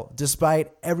tell,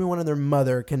 despite everyone and their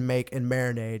mother can make and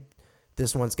marinade,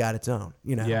 this one's got its own.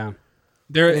 Yeah.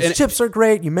 Its chips are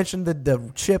great. You mentioned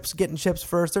the chips, getting chips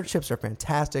first. Their chips are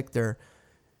fantastic. Their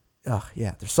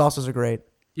salsas are great.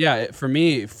 Yeah,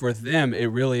 for them, it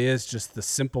really is just the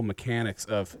simple mechanics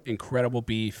of incredible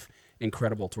beef,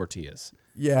 incredible tortillas.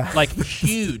 Yeah. Like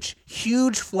huge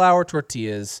flour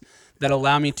tortillas that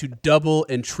allow me to double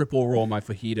and triple roll my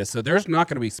fajita. So there's not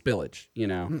going to be spillage,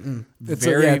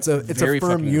 It's a very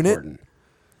firm fucking unit. important.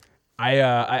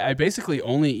 I basically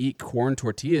only eat corn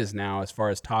tortillas now as far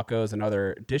as tacos and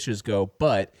other dishes go,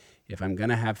 but if I'm going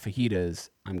to have fajitas,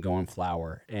 I'm going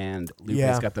flour, and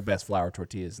Lupe's got the best flour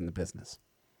tortillas in the business.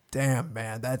 Damn,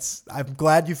 man, I'm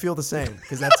glad you feel the same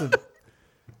because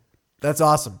that's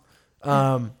awesome.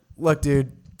 Look,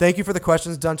 dude, thank you for the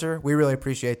questions, Dunter. We really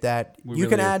appreciate that. You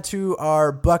can add to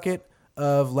our bucket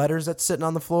of letters that's sitting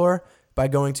on the floor by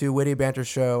going to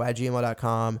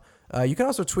wittybantershow@gmail.com. You can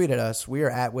also tweet at us. We are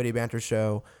at Witty Banter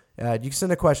Show. You can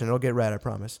send a question. It'll get read, I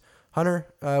promise. Hunter,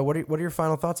 what are your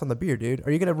final thoughts on the beer, dude?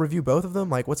 Are you going to review both of them?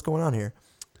 Like, what's going on here?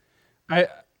 I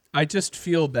just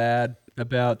feel bad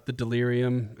about the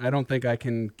Delirium. I don't think I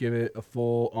can give it a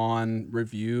full-on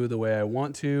review the way I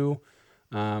want to.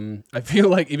 I feel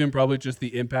like even probably just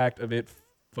the impact of it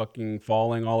fucking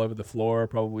falling all over the floor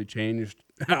probably changed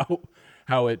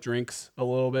how it drinks a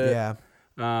little bit. Yeah.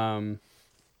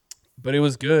 But it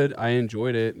was good. I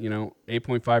enjoyed it.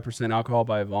 8.5% alcohol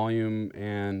by volume,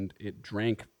 and it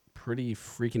drank pretty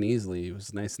freaking easily. It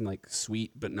was nice and like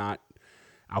sweet, but not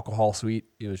alcohol sweet.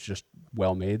 It was just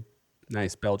well made.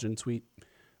 Nice Belgian sweet.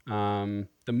 The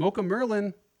Mocha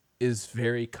Merlin is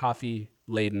very coffee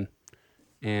laden,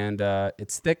 and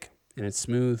it's thick and it's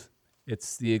smooth.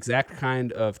 It's the exact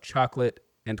kind of chocolate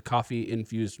and coffee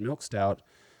infused milk stout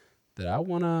that I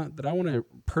wanna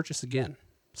purchase again.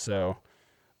 So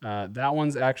that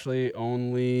one's actually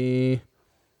only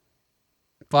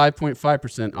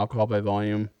 5.5% alcohol by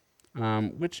volume,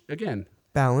 which again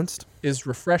Balanced. is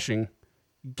refreshing,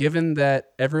 given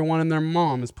that everyone and their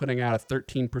mom is putting out a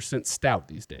 13% stout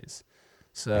these days.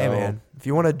 So Hey, man, if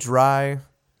you want a dry,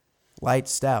 light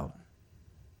stout,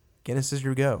 Guinness is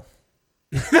your go.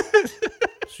 That's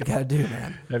what you got to do,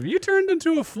 man. have you turned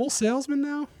into a full salesman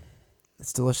now?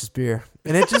 It's delicious beer.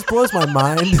 And it just blows my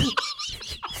mind.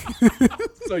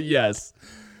 So yes.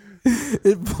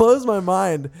 It blows my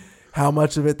mind how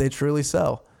much of it they truly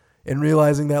sell. And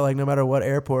realizing that, like, no matter what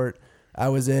airport I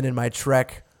was in my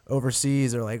trek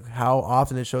overseas, or like how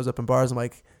often it shows up in bars, I'm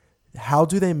like, how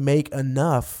do they make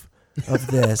enough of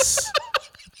this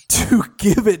to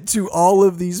give it to all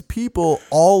of these people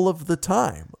all of the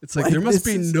time? It's like there must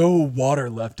be no water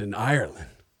left in Ireland.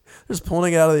 Just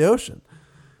pulling it out of the ocean.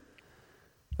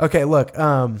 Okay, look,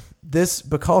 this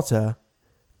Bacalta,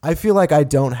 I feel like I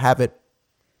don't have it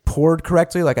poured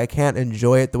correctly. Like I can't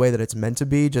enjoy it the way that it's meant to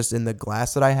be, just in the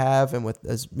glass that I have, and with,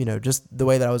 as you know, just the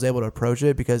way that I was able to approach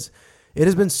it, because it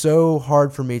has been so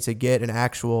hard for me to get an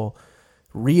actual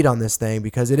read on this thing,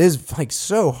 because it is like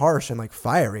so harsh and like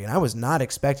fiery, and I was not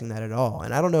expecting that at all.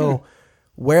 And I don't know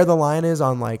where the line is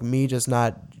on like me just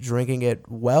not drinking it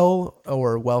well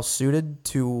or well suited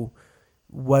to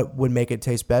what would make it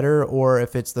taste better, or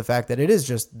if it's the fact that it is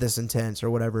just this intense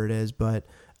or whatever it is. But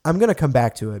I'm going to come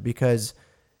back to it because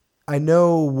I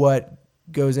know what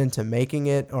goes into making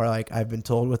it, or like I've been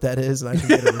told what that is, and I can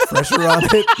get a refresher on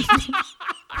it.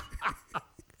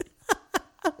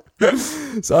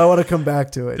 So I want to come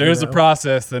back to it. There's a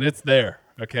process, and it's there.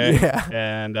 Okay. Yeah.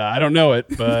 And I don't know it,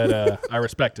 but I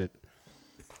respect it.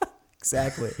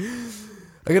 Exactly.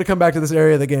 I'm going to come back to this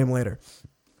area of the game later.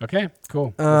 Okay,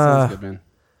 cool. That sounds good, man.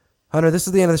 Hunter, this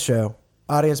is the end of the show.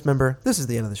 Audience member, this is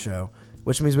the end of the show,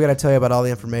 which means we got to tell you about all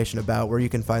the information about where you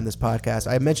can find this podcast.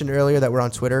 I mentioned earlier that we're on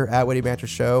Twitter at Witty Banter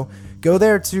Show. Go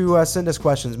there to send us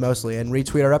questions mostly and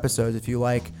retweet our episodes if you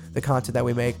like the content that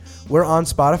we make. We're on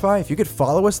Spotify. If you could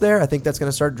follow us there, I think that's going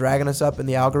to start dragging us up in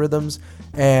the algorithms,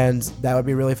 and that would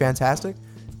be really fantastic,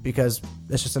 because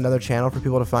it's just another channel for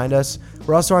people to find us.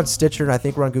 We're also on Stitcher, and I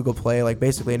think we're on Google Play, like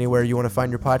basically anywhere you want to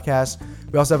find your podcast.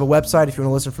 We also have a website if you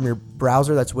want to listen from your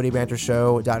browser. That's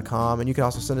wittybantershow.com, and you can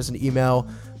also send us an email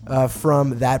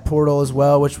from that portal as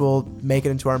well, which will make it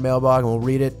into our mailbag, and we'll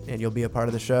read it, and you'll be a part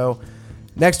of the show.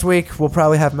 Next week, we'll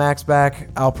probably have Max back.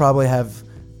 I'll probably have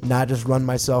not just run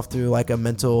myself through like a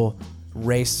mental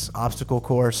race obstacle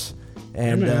course,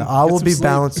 and I will be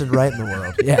balanced and right in the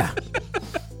world. Yeah.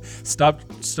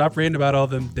 Stop reading about all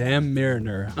them damn mirror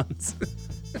neurons.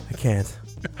 I can't.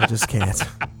 I just can't.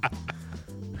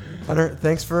 Hunter,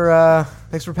 thanks for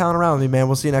palling around with me, man.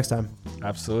 We'll see you next time.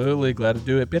 Absolutely. Glad to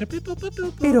do it. Beep, beep,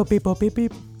 beep,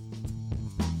 beep.